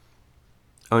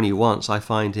 Only once I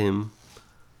find him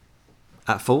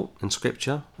at fault in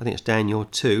Scripture. I think it's Daniel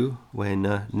 2,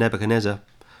 when Nebuchadnezzar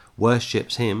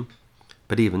worships him.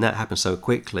 But even that happened so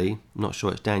quickly. I'm not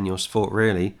sure it's Daniel's fault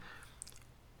really.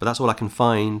 But that's all I can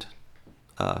find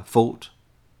fault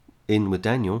in with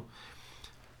Daniel.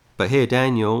 But here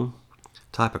Daniel,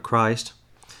 type of Christ.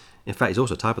 In fact, he's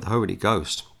also a type of the Holy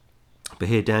Ghost. But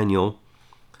here Daniel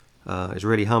is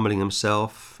really humbling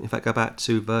himself. In fact, go back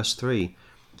to verse 3.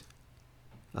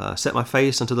 Set my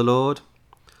face unto the Lord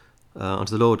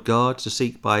God, to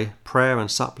seek by prayer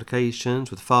and supplications,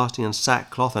 with fasting and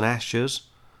sackcloth and ashes.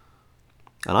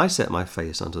 And I set my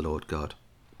face unto the Lord God.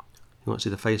 You want to see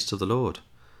the face of the Lord.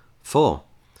 4.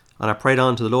 And I prayed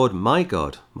unto the Lord my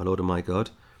God, my Lord and my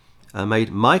God, and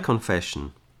made my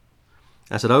confession.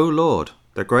 I said, O Lord,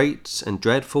 the great and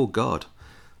dreadful God.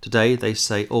 Today they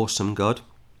say awesome God,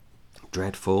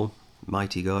 dreadful,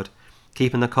 mighty God,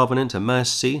 keeping the covenant and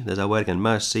mercy. There's our word again,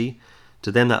 mercy,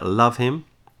 to them that love him,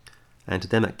 and to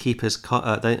them that keep his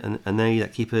them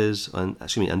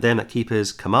that keep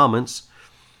his commandments.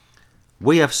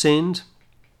 We have sinned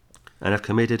and have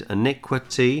committed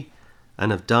iniquity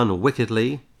and have done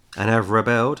wickedly and have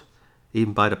rebelled,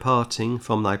 even by departing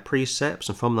from thy precepts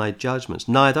and from thy judgments.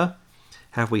 Neither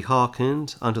have we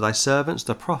hearkened unto thy servants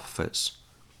the prophets.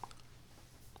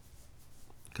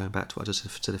 Going back to what I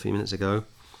just said a few minutes ago,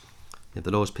 if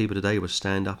the Lord's people today would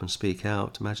stand up and speak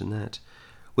out, imagine that.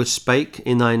 Which spake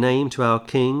in thy name to our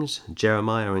kings,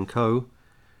 Jeremiah and co,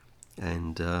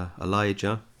 and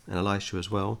Elijah and Elisha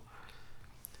as well,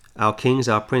 our kings,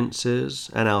 our princes,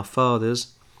 and our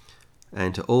fathers,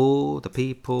 and to all the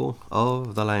people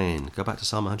of the land. Go back to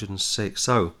Psalm 106.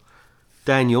 So,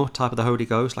 Daniel, type of the Holy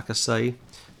Ghost, like I say,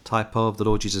 type of the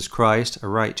Lord Jesus Christ, a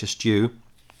righteous Jew,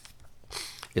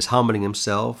 is humbling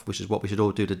himself, which is what we should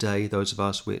all do today, those of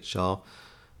us which are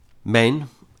men,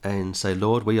 and say,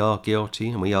 Lord, we are guilty,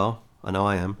 and we are, I know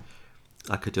I am.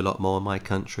 I could do a lot more in my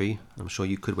country. I'm sure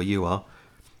you could where you are.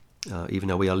 Even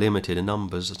though we are limited in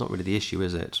numbers, that's not really the issue,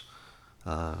 is it?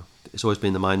 It's always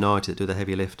been the minority that do the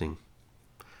heavy lifting.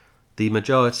 The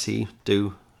majority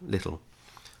do little,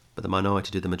 but the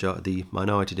minority do the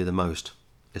most.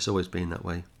 It's always been that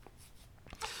way.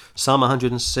 Psalm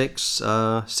 106,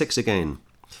 6 again.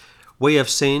 We have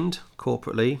sinned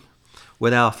corporately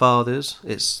with our fathers.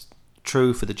 It's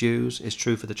true for the Jews. It's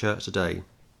true for the church today.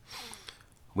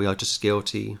 We are just as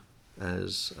guilty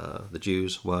as the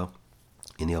Jews were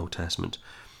in the Old Testament.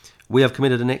 We have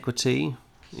committed iniquity.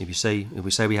 If we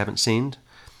say we haven't sinned,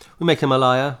 we make him a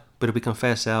liar. But if we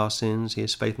confess our sins, he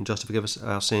is faithful and just to forgive us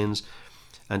our sins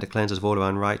and to cleanse us of all our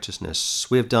unrighteousness.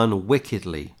 We have done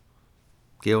wickedly.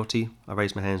 Guilty. I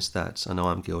raise my hands to that. I know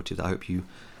I'm guilty of that. I hope you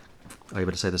are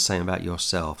able to say the same about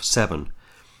yourself. 7.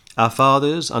 Our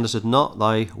fathers understood not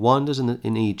thy wonders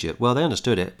in Egypt. Well, they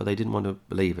understood it, but they didn't want to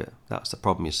believe it. That's the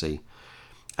problem, you see.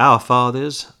 Our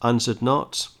fathers understood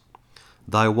not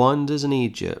thy wonders in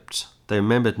Egypt. They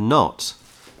remembered not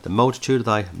the multitude of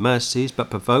thy mercies, but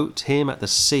provoked him at the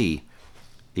sea,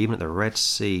 even at the Red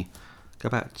Sea. Go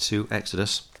back to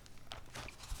Exodus.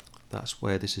 That's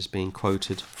where this is being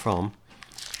quoted from.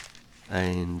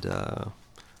 And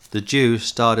the Jews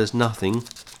start as nothing,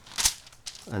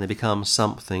 and they become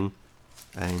something,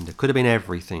 and it could have been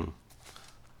everything.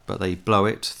 But they blow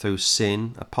it through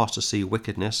sin, apostasy,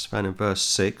 wickedness, found in verse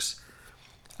 6.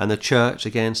 And the church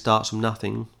again starts from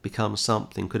nothing, becomes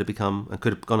something, could have gone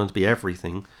on to be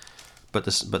everything. But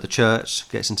the church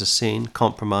gets into sin,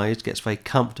 compromised, gets very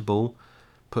comfortable,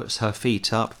 puts her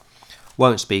feet up,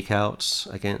 won't speak out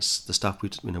against the stuff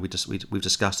we've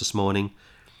discussed this morning.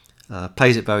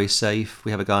 Plays it very safe. We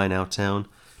have a guy in our town.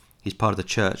 He's part of the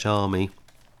church army.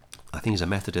 I think he's a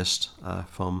Methodist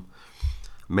from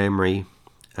memory,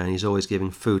 and he's always giving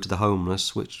food to the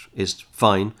homeless, which is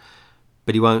fine.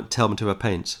 But he won't tell them to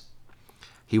repent.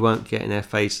 He won't get in their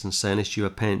face and say, unless you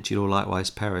repent, you'll all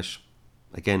likewise perish.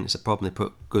 Again, it's a problem. They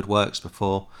put good works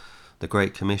before the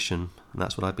Great Commission, and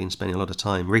that's what I've been spending a lot of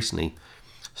time recently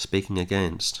speaking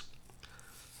against.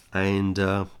 And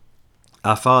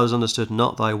our fathers understood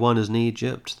not thy wonders in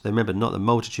Egypt. They remembered not the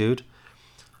multitude,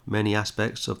 many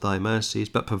aspects of thy mercies,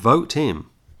 but provoked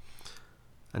him,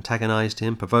 antagonized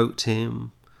him, provoked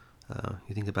him.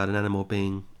 You think about an animal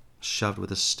being shoved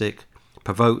with a stick.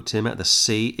 Provoked him at the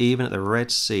sea, even at the Red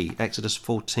Sea. Exodus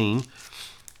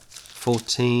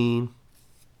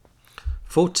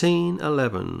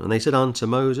 14:11. And they said unto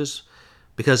Moses,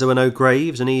 because there were no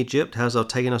graves in Egypt, hast thou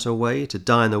taken us away to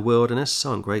die in the wilderness?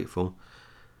 So ungrateful.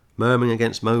 murmuring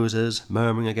against Moses,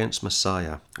 murmuring against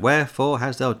Messiah. Wherefore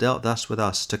hast thou dealt thus with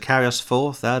us, to carry us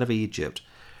forth out of Egypt?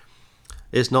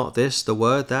 Is not this the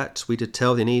word that we did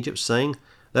tell thee in Egypt, saying,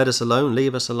 Let us alone,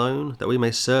 leave us alone, that we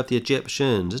may serve the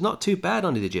Egyptians? It's not too bad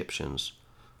under the Egyptians.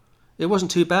 It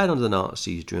wasn't too bad under the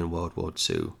Nazis during World War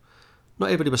II. Not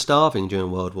everybody was starving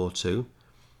during World War II.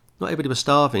 Not everybody was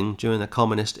starving during the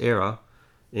communist era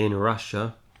in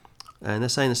Russia. And they're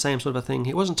saying the same sort of a thing.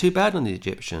 It wasn't too bad on the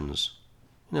Egyptians.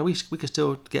 We could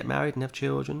still get married and have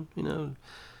children,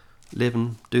 live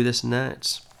and do this and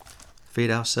that,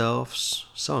 feed ourselves.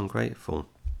 So ungrateful.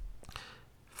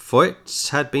 For it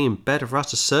had been better for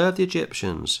us to serve the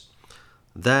Egyptians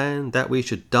than that we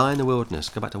should die in the wilderness.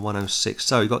 Go back to 106.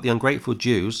 So you've got the ungrateful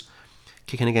Jews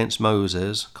kicking against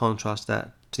Moses. Contrast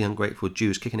that to the ungrateful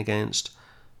Jews kicking against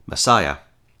Messiah.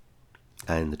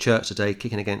 And the church today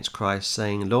kicking against Christ,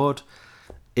 saying, Lord,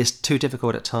 it's too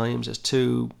difficult at times, it's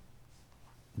too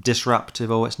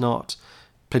disruptive, or it's not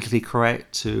politically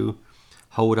correct to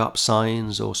hold up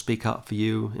signs or speak up for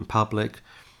you in public.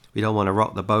 We don't want to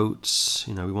rock the boats,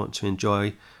 we want to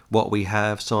enjoy what we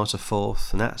have, so on and so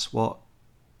forth. And that's what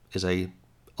is a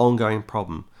ongoing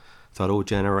problem throughout all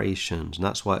generations. And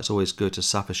that's why it's always good to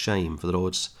suffer shame for the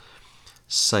Lord's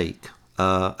sake.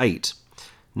 8.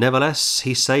 Nevertheless,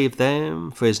 he saved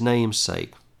them for his name's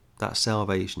sake. That's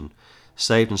salvation.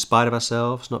 Saved in spite of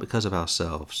ourselves, not because of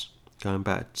ourselves. Going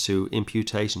back to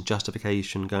imputation,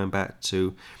 justification, going back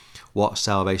to what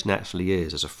salvation actually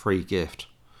is, as a free gift.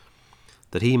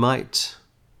 That he might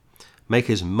make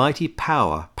his mighty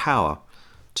power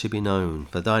to be known.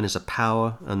 For thine is the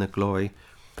power and the glory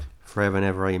forever and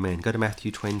ever. Amen. Go to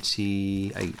Matthew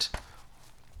 28.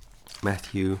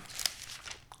 Matthew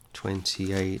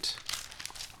 28.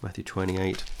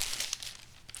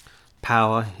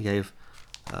 Power, he gave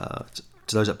to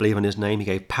those that believe in his name, he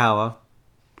gave power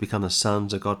to become the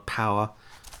sons of God. Power.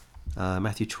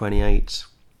 Matthew 28.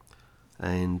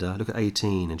 And look at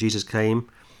 18. And Jesus came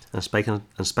and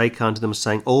spake unto them,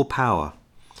 saying, All power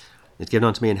is given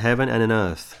unto me in heaven and in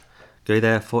earth. Go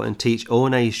therefore and teach all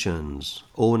nations.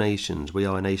 All nations. We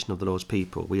are a nation of the Lord's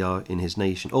people. We are in his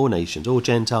nation. All nations. All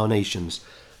Gentile nations.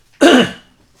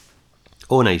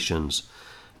 All nations.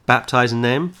 Baptizing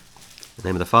them in the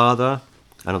name of the Father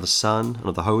and of the Son and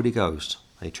of the Holy Ghost.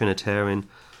 A Trinitarian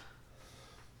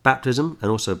baptism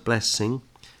and also blessing.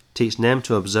 Teach them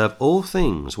to observe all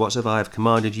things whatsoever I have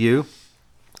commanded you.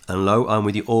 And lo, I am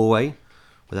with you always,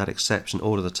 without exception,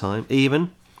 all of the time,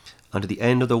 even unto the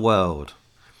end of the world.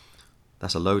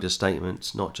 That's a loaded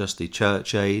statement. Not just the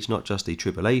church age, not just the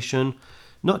tribulation,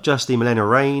 not just the millennial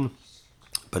reign,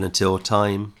 but until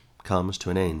time comes to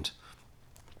an end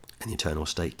and the eternal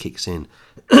state kicks in.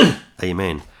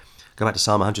 Amen. Go back to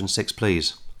Psalm 106,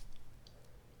 please.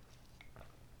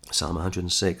 Psalm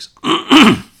 106.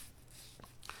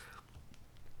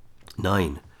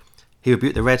 9. He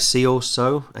rebuked the Red Sea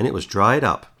also, and it was dried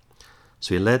up.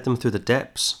 So he led them through the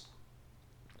depths,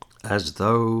 as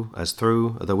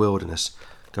through the wilderness.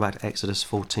 Go back to Exodus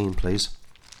 14, please.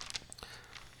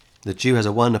 The Jew has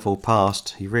a wonderful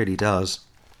past. He really does.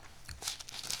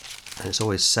 And it's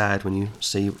always sad when you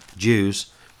see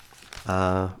Jews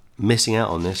missing out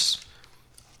on this.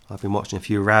 I've been watching a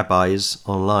few rabbis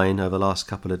online over the last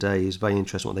couple of days. Very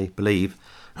interesting what they believe.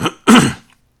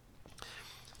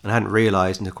 And I hadn't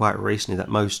realised until quite recently that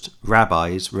most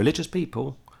rabbis, religious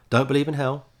people, don't believe in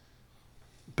hell,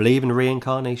 believe in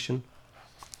reincarnation.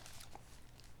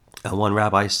 And one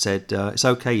rabbi said, it's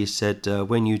okay, he said,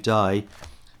 when you die,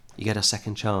 you get a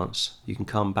second chance. You can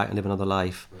come back and live another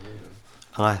life.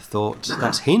 And I thought,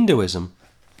 that's Hinduism.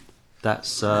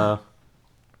 That's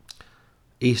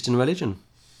Eastern religion.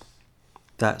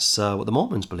 That's what the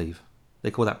Mormons believe. They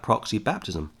call that proxy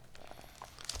baptism.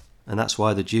 And that's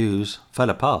why the Jews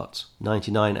fell apart.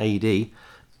 99 AD.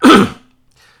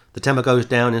 The temple goes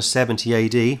down in 70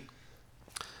 AD.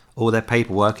 All their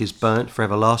paperwork is burnt,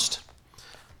 forever lost.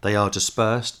 They are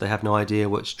dispersed. They have no idea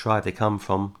which tribe they come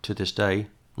from to this day.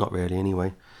 Not really,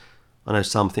 anyway. I know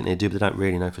some think they do, but they don't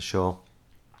really know for sure.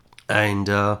 And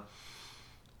I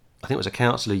think it was a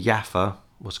council of Jaffa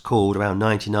was called around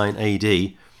 99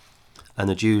 AD. And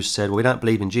the Jews said, well, we don't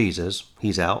believe in Jesus.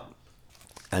 He's out.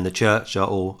 And the church are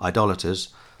all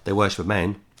idolaters. They worship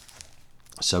men.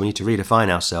 So we need to redefine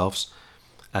ourselves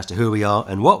as to who we are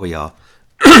and what we are.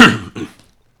 And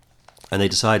they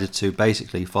decided to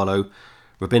basically follow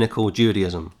rabbinical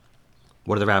Judaism.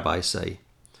 What do the rabbis say?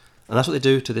 And that's what they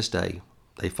do to this day.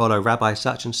 They follow Rabbi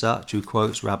such and such, who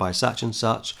quotes Rabbi such and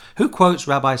such, who quotes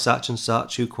Rabbi such and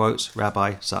such, who quotes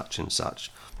Rabbi such and such.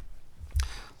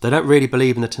 They don't really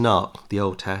believe in the Tanakh, the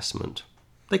Old Testament.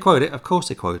 They quote it, of course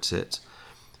they quote it.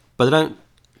 But they don't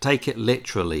take it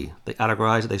literally. They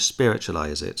allegorize it, they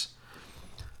spiritualize it.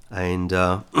 And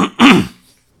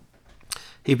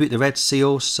he beat the Red Sea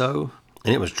also,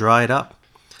 and it was dried up.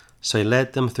 So he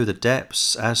led them through the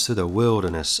depths as through the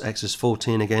wilderness. Exodus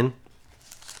 14 again.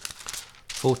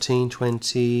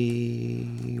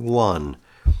 14:21.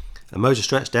 And Moses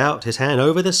stretched out his hand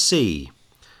over the sea,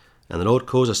 and the Lord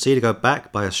caused the sea to go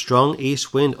back by a strong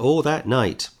east wind all that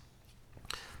night,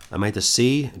 and made the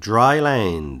sea dry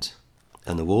land,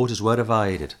 and the waters were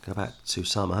divided. Go back to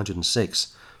Psalm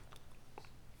 106.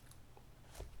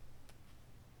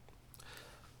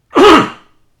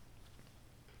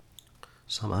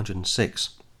 Psalm 106.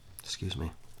 Excuse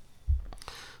me.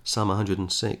 Psalm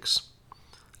 106.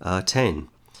 10.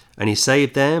 And he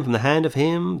saved them from the hand of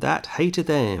him that hated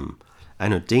them,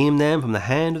 and redeemed them from the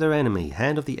hand of their enemy,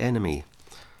 hand of the enemy.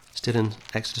 Still in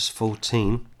Exodus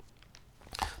 14.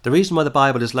 The reason why the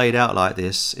Bible is laid out like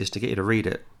this is to get you to read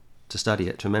it, to study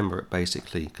it, to remember it,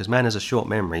 basically. Because man has a short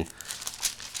memory.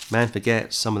 Man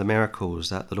forgets some of the miracles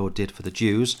that the Lord did for the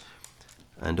Jews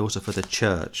and also for the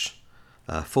church.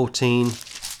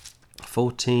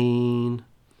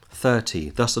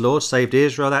 14:30. Thus the Lord saved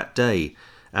Israel that day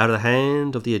out of the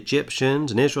hand of the Egyptians,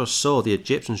 and Israel saw the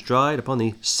Egyptians dried upon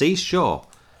the seashore,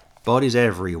 bodies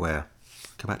everywhere.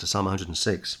 Go back to Psalm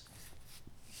 106.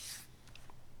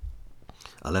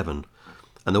 11.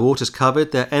 And the waters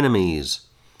covered their enemies.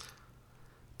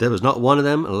 There was not one of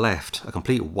them left, a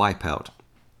complete wipeout.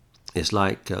 It's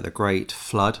like the great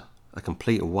flood, a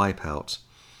complete wipeout.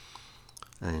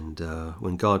 And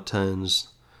when God turns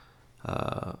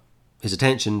his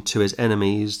attention to his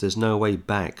enemies, there's no way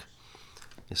back.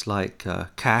 It's like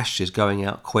cash is going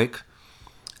out quick,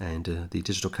 and the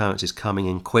digital currency is coming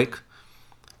in quick.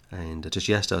 And just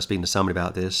yesterday I was speaking to somebody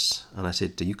about this, and I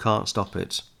said, you can't stop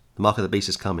it. The mark of the beast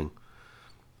is coming.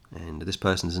 And this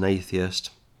person is an atheist,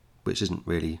 which isn't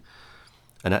really,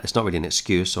 and it's not really an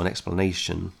excuse or an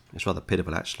explanation. It's rather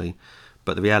pitiful, actually.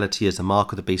 But the reality is the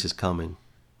mark of the beast is coming,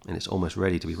 and it's almost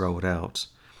ready to be rolled out.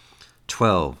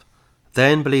 12.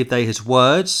 Then believed they his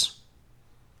words.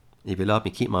 If you love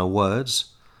me, keep my words.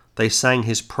 They sang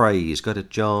his praise. Go to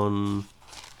John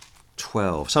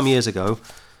 12. Some years ago,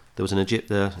 there was an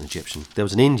Indian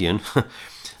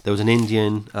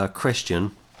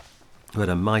Christian who had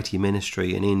a mighty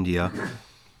ministry in India.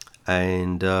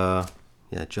 And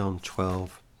John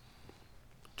 12.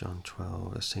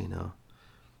 Let's see now.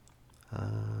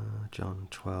 John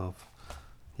 12.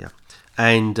 Yeah.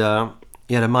 And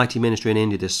he had a mighty ministry in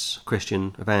India, this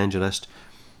Christian evangelist.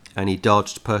 And he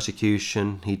dodged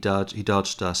persecution, he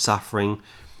dodged suffering,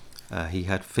 he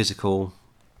had physical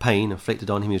pain inflicted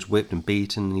on him, he was whipped and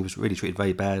beaten, he was really treated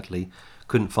very badly,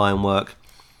 couldn't find work.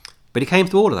 But he came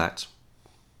through all of that,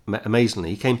 amazingly,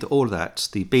 he came through all of that.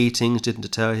 The beatings didn't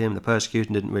deter him, the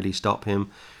persecution didn't really stop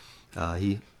him.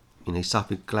 He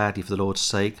suffered gladly for the Lord's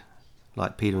sake,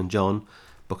 like Peter and John,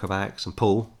 Book of Acts, and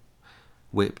Paul,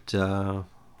 whipped, let's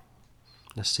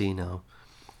see now,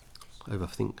 over I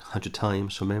think 100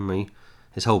 times from memory.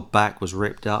 His whole back was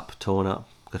ripped up, torn up,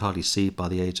 could hardly see by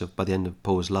the end of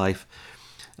Paul's life.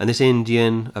 And this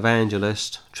Indian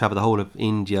evangelist travelled the whole of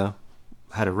India,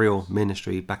 had a real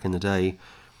ministry back in the day.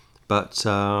 But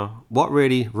what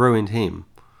really ruined him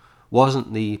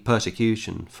wasn't the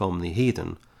persecution from the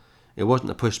heathen. It wasn't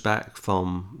the pushback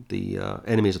from the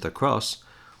enemies of the cross.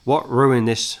 What ruined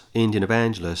this Indian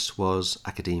evangelist was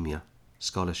academia,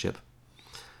 scholarship.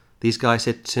 These guys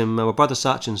said to him, well, brother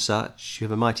such and such, you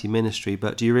have a mighty ministry,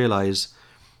 but do you realise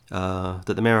that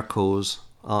the miracles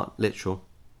aren't literal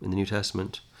in the New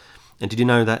Testament? And did you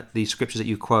know that the scriptures that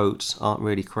you quote aren't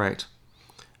really correct?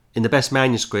 In the best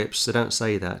manuscripts, they don't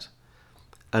say that.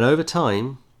 And over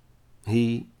time,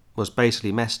 he was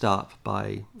basically messed up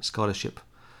by scholarship.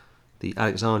 The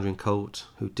Alexandrian cult,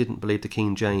 who didn't believe the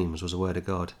King James was the word of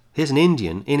God. Here's an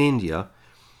Indian in India,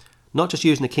 not just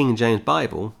using the King James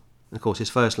Bible. Of course, his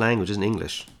first language isn't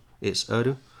English. It's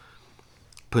Urdu,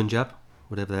 Punjab,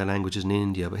 whatever their language is in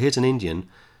India. But here's an Indian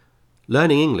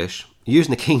learning English,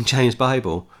 using the King James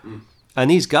Bible.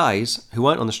 And these guys who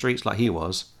weren't on the streets like he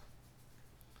was,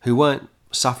 who weren't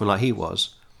suffering like he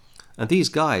was, and these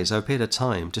guys, over a period of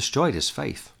time, destroyed his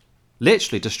faith.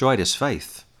 Literally destroyed his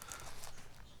faith.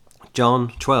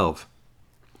 John 12,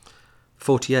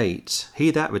 48.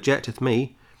 He that rejecteth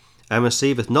me and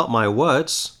receiveth not my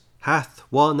words hath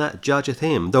one that judgeth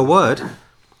him. The word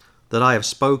that I have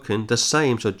spoken, the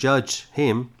same shall judge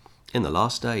him in the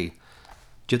last day.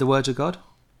 Do you have the words of God?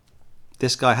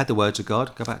 This guy had the words of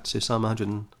God. Go back to Psalm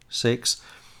 106.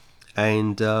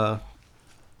 And,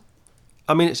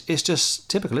 it's just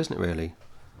typical, isn't it, really?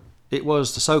 It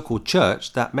was the so-called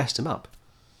church that messed him up.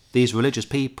 These religious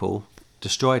people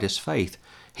destroyed his faith.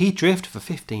 He drifted for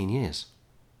 15 years.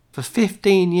 For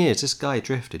 15 years, this guy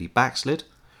drifted. He backslid,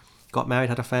 got married,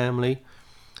 had a family,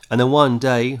 and then one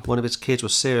day, one of his kids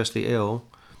was seriously ill,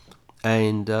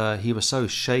 and he was so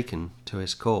shaken to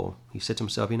his core. He said to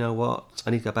himself, you know what?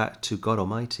 I need to go back to God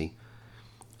Almighty.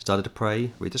 Started to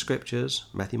pray, read the scriptures,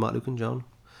 Matthew, Mark, Luke and John,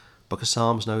 book of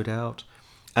Psalms, no doubt.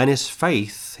 And his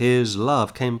faith, his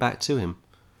love came back to him.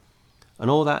 And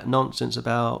all that nonsense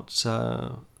about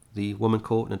the woman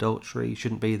caught in adultery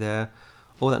shouldn't be there.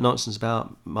 All that nonsense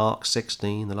about Mark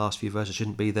 16, the last few verses,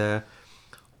 shouldn't be there.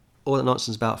 All that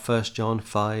nonsense about 1 John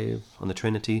 5 on the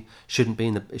Trinity shouldn't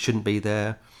be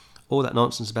there. All that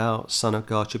nonsense about Son of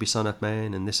God should be Son of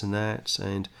Man and this and that,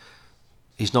 and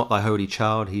he's not thy holy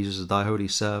child, he's thy holy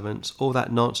servant. All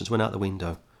that nonsense went out the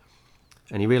window.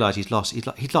 And he realised he'd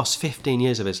lost 15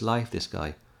 years of his life, this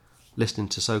guy, listening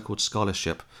to so-called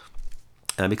scholarship.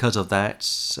 And because of that,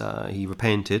 he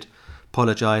repented,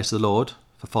 apologised to the Lord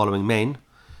for following men,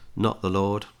 not the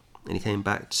Lord, and he came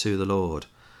back to the Lord.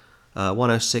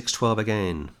 106:12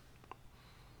 again.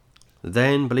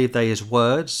 Then believed they his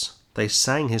words, they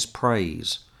sang his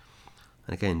praise.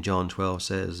 And again, John 12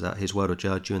 says that his word will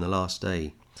judge you in the last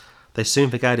day. They soon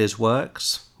forgot his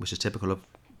works, which is typical of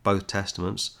both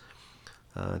testaments.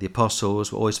 The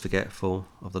apostles were always forgetful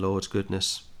of the Lord's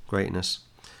goodness, greatness.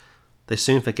 They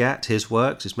soon forgot his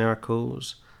works, his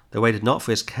miracles. They waited not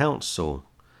for his counsel,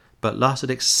 but lusted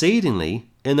exceedingly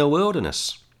in the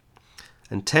wilderness,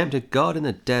 and tempted God in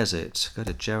the desert. Go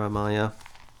to Jeremiah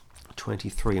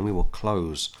 23 and we will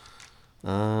close.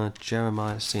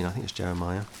 Jeremiah, I think it's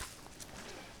Jeremiah.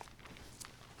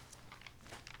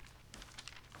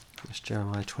 It's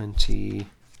Jeremiah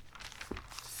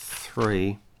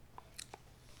 23.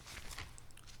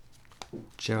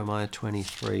 Jeremiah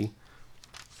 23.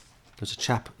 There's a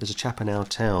chap in our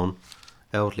town,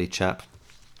 elderly chap,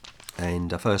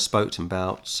 and I first spoke to him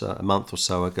about a month or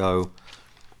so ago,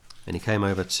 and he came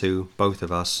over to both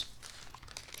of us,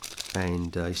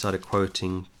 and he started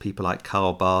quoting people like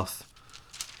Karl Barth,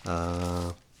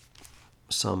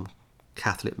 some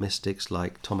Catholic mystics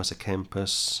like Thomas à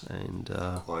Kempis and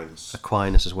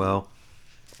Aquinas as well,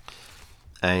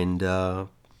 and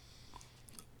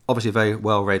obviously a very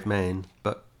well-read man,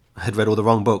 but had read all the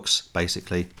wrong books,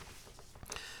 basically.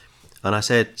 And I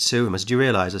said to him, do you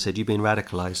realise, I said, you've been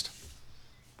radicalised.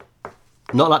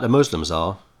 Not like the Muslims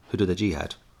are, who do the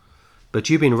jihad, but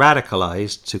you've been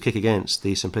radicalised to kick against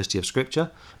the simplicity of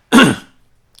Scripture,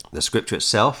 the Scripture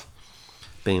itself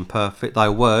being perfect. Thy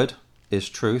word is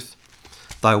truth.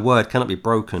 Thy word cannot be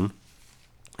broken.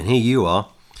 And here you are,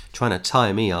 trying to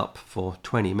tie me up for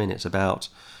 20 minutes about,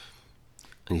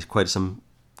 and he's quoted some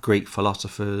Greek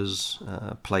philosophers,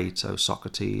 Plato,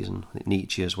 Socrates, and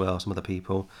Nietzsche as well, some other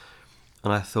people.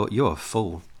 And I thought, you're a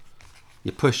fool.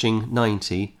 You're pushing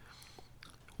 90,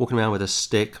 walking around with a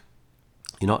stick.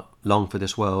 You're not long for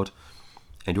this world.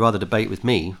 And you'd rather debate with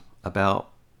me about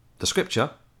the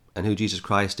Scripture and who Jesus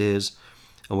Christ is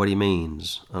and what he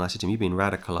means. And I said to him, you've been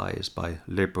radicalised by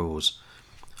liberals,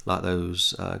 like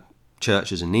those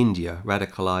churches in India,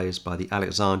 radicalised by the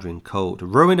Alexandrian cult,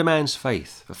 ruined a man's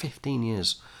faith for 15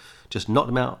 years. Just knocked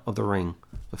him out of the ring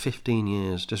for 15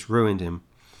 years, just ruined him.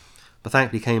 But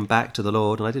thankfully he came back to the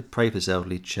Lord, and I did pray for this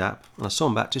elderly chap, and I saw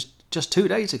him back just 2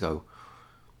 days ago.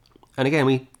 And again,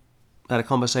 we had a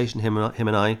conversation, him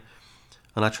and I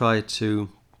tried to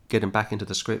get him back into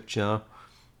the Scripture,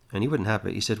 and he wouldn't have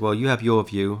it. He said, well, you have your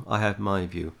view, I have my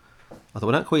view. I thought,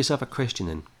 well, don't call yourself a Christian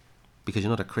then, because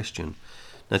you're not a Christian.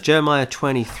 Now, Jeremiah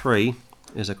 23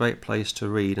 is a great place to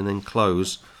read and then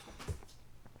close.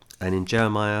 And in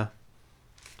Jeremiah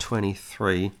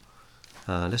 23,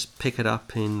 let's pick it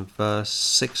up in verse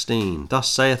 16. Thus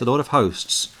saith the Lord of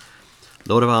hosts,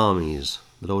 Lord of armies.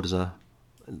 The Lord is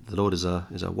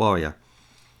a warrior.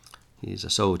 He's a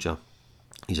soldier.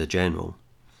 He's a general.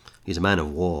 He's a man of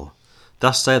war.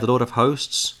 Thus saith the Lord of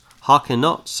hosts, hearken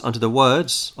not unto the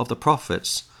words of the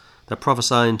prophets that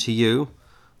prophesy unto you.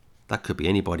 That could be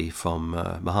anybody from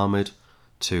Muhammad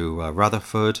to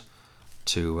Rutherford,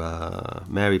 to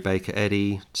Mary Baker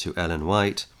Eddy, to Ellen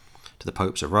White, to the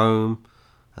popes of Rome,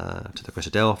 to the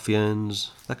Christadelphians.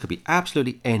 That could be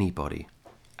absolutely anybody,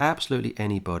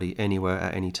 anywhere,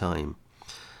 at any time.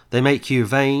 They make you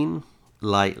vain,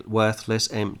 light,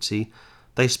 worthless, empty.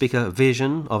 They speak a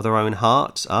vision of their own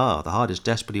heart. The heart is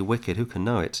desperately wicked, who can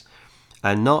know it?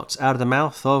 And not out of the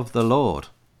mouth of the Lord.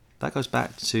 That goes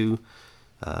back to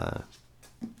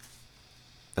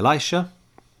Elisha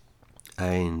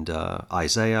and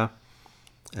Isaiah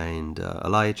and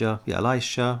Elijah.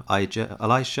 Elisha,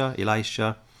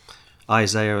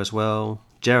 Isaiah as well,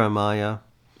 Jeremiah,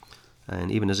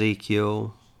 and even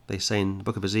Ezekiel. They say in the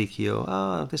book of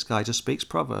Ezekiel, this guy just speaks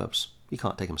Proverbs. You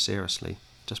can't take him seriously.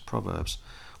 Just Proverbs.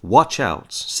 Watch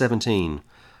out, 17.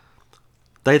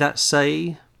 They that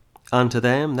say unto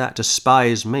them that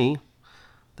despise me,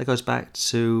 that goes back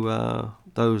to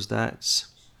those that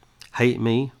hate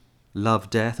me, love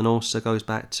death, and also goes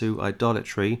back to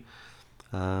idolatry.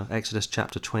 Exodus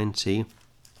chapter 20.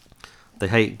 They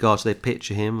hate God, so they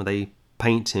picture him, they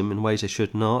paint him in ways they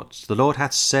should not. The Lord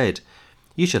hath said,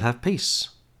 you shall have peace.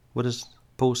 What does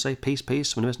Paul say? Peace,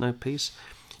 peace, when there is no peace.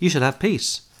 You shall have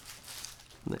peace.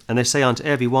 And they say unto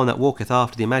every one that walketh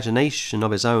after the imagination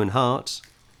of his own heart,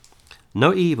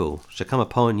 no evil shall come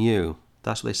upon you.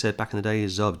 That's what they said back in the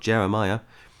days of Jeremiah.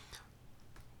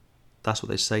 That's what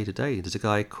they say today. There's a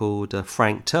guy called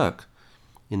Frank Turk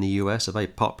in the US, a very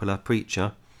popular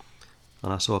preacher.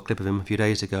 And I saw a clip of him a few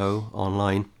days ago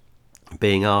online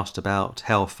being asked about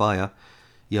hellfire. A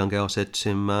young girl said to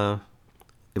him,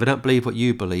 if I don't believe what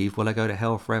you believe, will I go to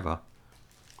hell forever?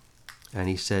 And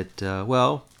he said,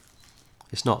 well,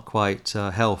 it's not quite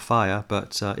hellfire,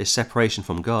 but it's separation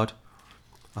from God.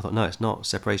 I thought, no, it's not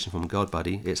separation from God,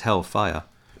 buddy. It's hellfire.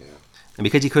 Yeah. And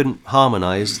because he couldn't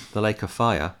harmonise the lake of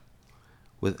fire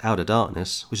with outer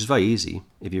darkness, which is very easy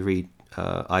if you read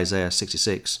Isaiah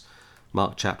 66,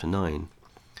 Mark chapter 9,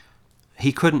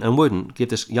 he couldn't and wouldn't give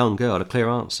this young girl a clear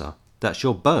answer. That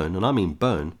she'll burn, and I mean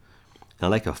burn, in a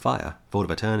lake of fire for all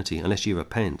of eternity, unless she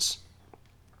repents.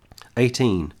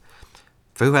 18.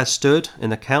 For who hath stood in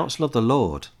the counsel of the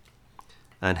Lord,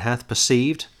 and hath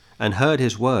perceived and heard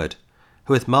his word,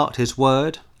 who hath marked his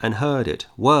word and heard it?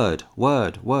 Word,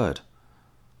 word, word.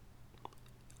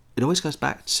 It always goes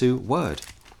back to word.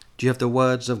 Do you have the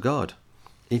words of God?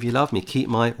 If you love me, keep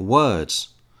my words.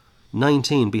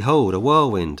 19. Behold, a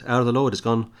whirlwind out of the Lord is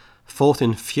gone forth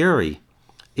in fury,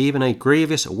 even a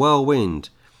grievous whirlwind.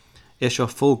 It shall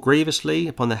fall grievously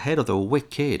upon the head of the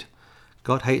wicked.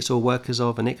 God hates all workers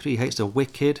of iniquity. He hates the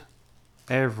wicked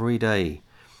every day.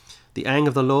 The anger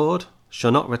of the Lord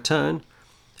shall not return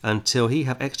until he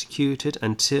have executed,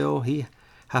 until he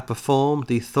have performed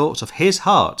the thoughts of his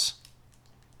heart.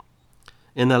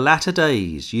 In the latter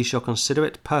days ye shall consider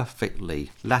it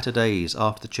perfectly. Latter days,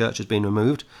 after the church has been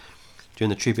removed during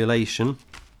the tribulation.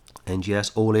 And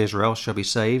yes, all Israel shall be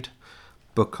saved.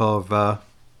 Book of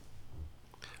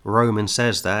Romans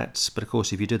says that. But of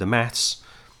course, if you do the maths,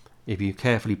 if you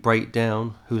carefully break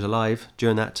down who's alive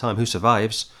during that time, who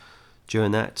survives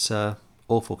during that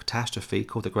awful catastrophe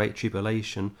called the Great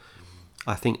Tribulation,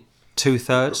 I think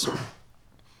 2/3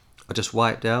 are just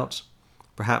wiped out,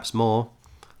 perhaps more.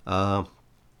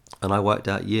 And I worked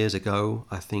out years ago,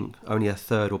 I think only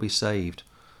 1/3 will be saved,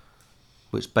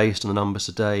 which based on the numbers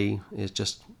today is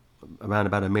just around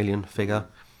about 1 million figure,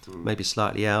 maybe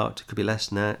slightly out, it could be less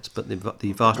than that, but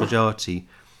the vast majority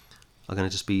are going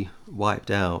to just be wiped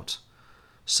out.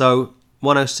 So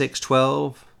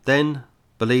 106:12, then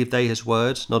believed they his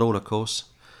words, not all of course,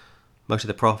 most of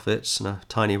the prophets and a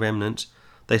tiny remnant.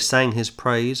 They sang his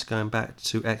praise, going back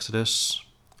to Exodus,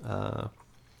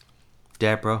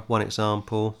 Deborah, one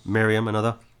example, Miriam,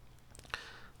 another.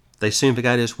 They soon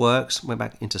forgot his works, went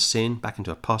back into sin, back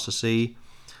into apostasy.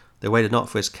 They waited not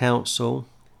for his counsel.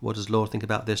 What does the Lord think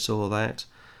about this or that?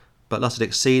 But lusted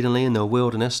exceedingly in the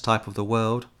wilderness type of the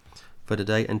world for the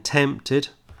day, and tempted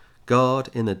God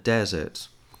in the desert.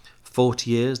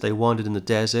 40 years they wandered in the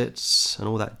deserts, and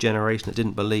all that generation that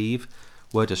didn't believe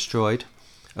were destroyed.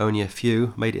 Only a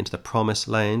few made it into the promised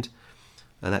land.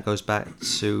 And that goes back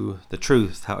to the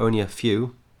truth, how only a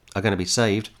few are going to be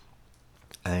saved.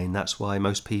 And that's why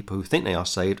most people who think they are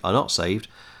saved are not saved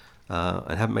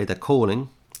and haven't made their calling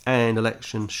and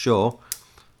election sure.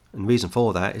 And the reason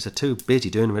for that is they're too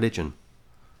busy doing religion.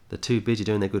 They're too busy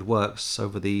doing their good works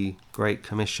over the Great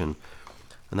Commission.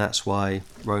 And that's why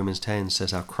Romans 10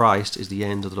 says how Christ is the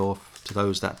end of the law to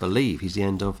those that believe. He's the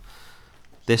end of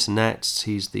this and that.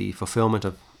 He's the fulfillment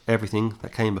of everything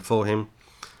that came before him.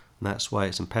 And that's why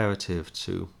it's imperative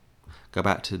to go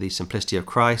back to the simplicity of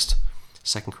Christ,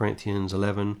 2 Corinthians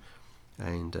 11,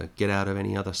 and get out of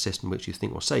any other system which you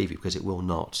think will save you, because it will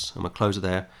not. And we'll close it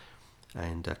there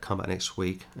and come back next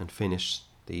week and finish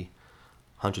the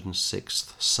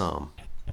 106th Psalm.